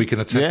mean, We can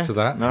attest to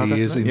that. No,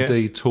 He is definitely,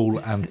 indeed tall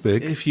and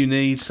big. if you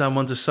need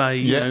someone to say,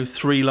 Yeah.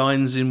 3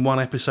 lines in one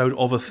episode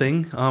of a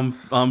thing, I'm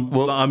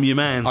your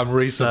man. I'm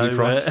reasonably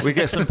priced. We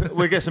get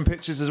some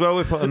pictures as well.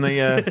 We put on the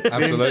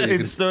Absolutely.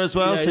 Insta as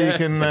well, Yeah, so yeah. you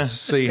can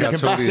See you how can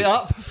tall back he it is.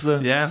 up. So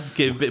yeah,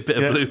 give a bit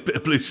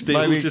of blue steel.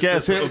 maybe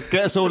just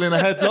get us all in a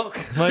headlock.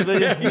 Maybe.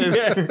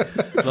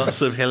 yeah.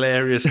 Lots of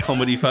hilarious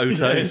comedy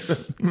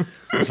photos.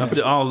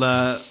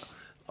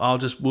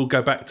 We'll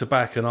go back to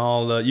back,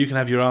 and you can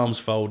have your arms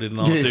folded, and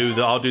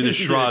I'll do the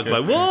shrug.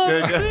 Like,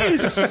 what's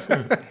this?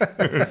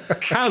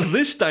 How's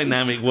this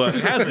dynamic work?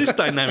 How's this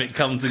dynamic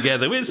come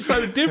together? It's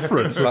so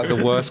different. Like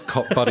the worst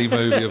cop buddy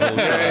movie of all time.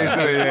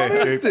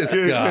 What is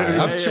this guy?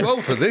 I'm too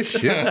old for this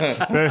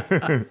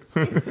shit.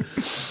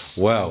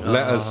 Well,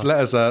 let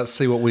us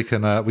see what we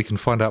can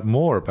find out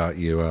more about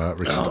you,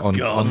 Richard,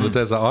 on the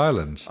desert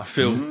islands. I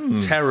feel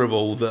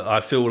terrible that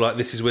I feel like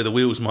this is where the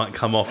wheels might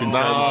come off in terms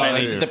of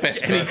this is the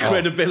best any bit.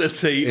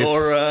 credibility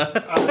or.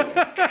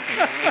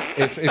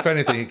 If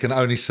anything, it can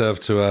only serve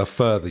to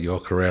further your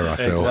career. I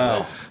feel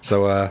Exactly.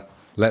 so.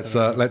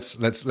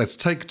 Let's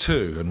take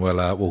 2, and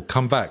we'll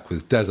come back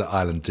with Desert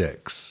Island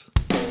Dicks.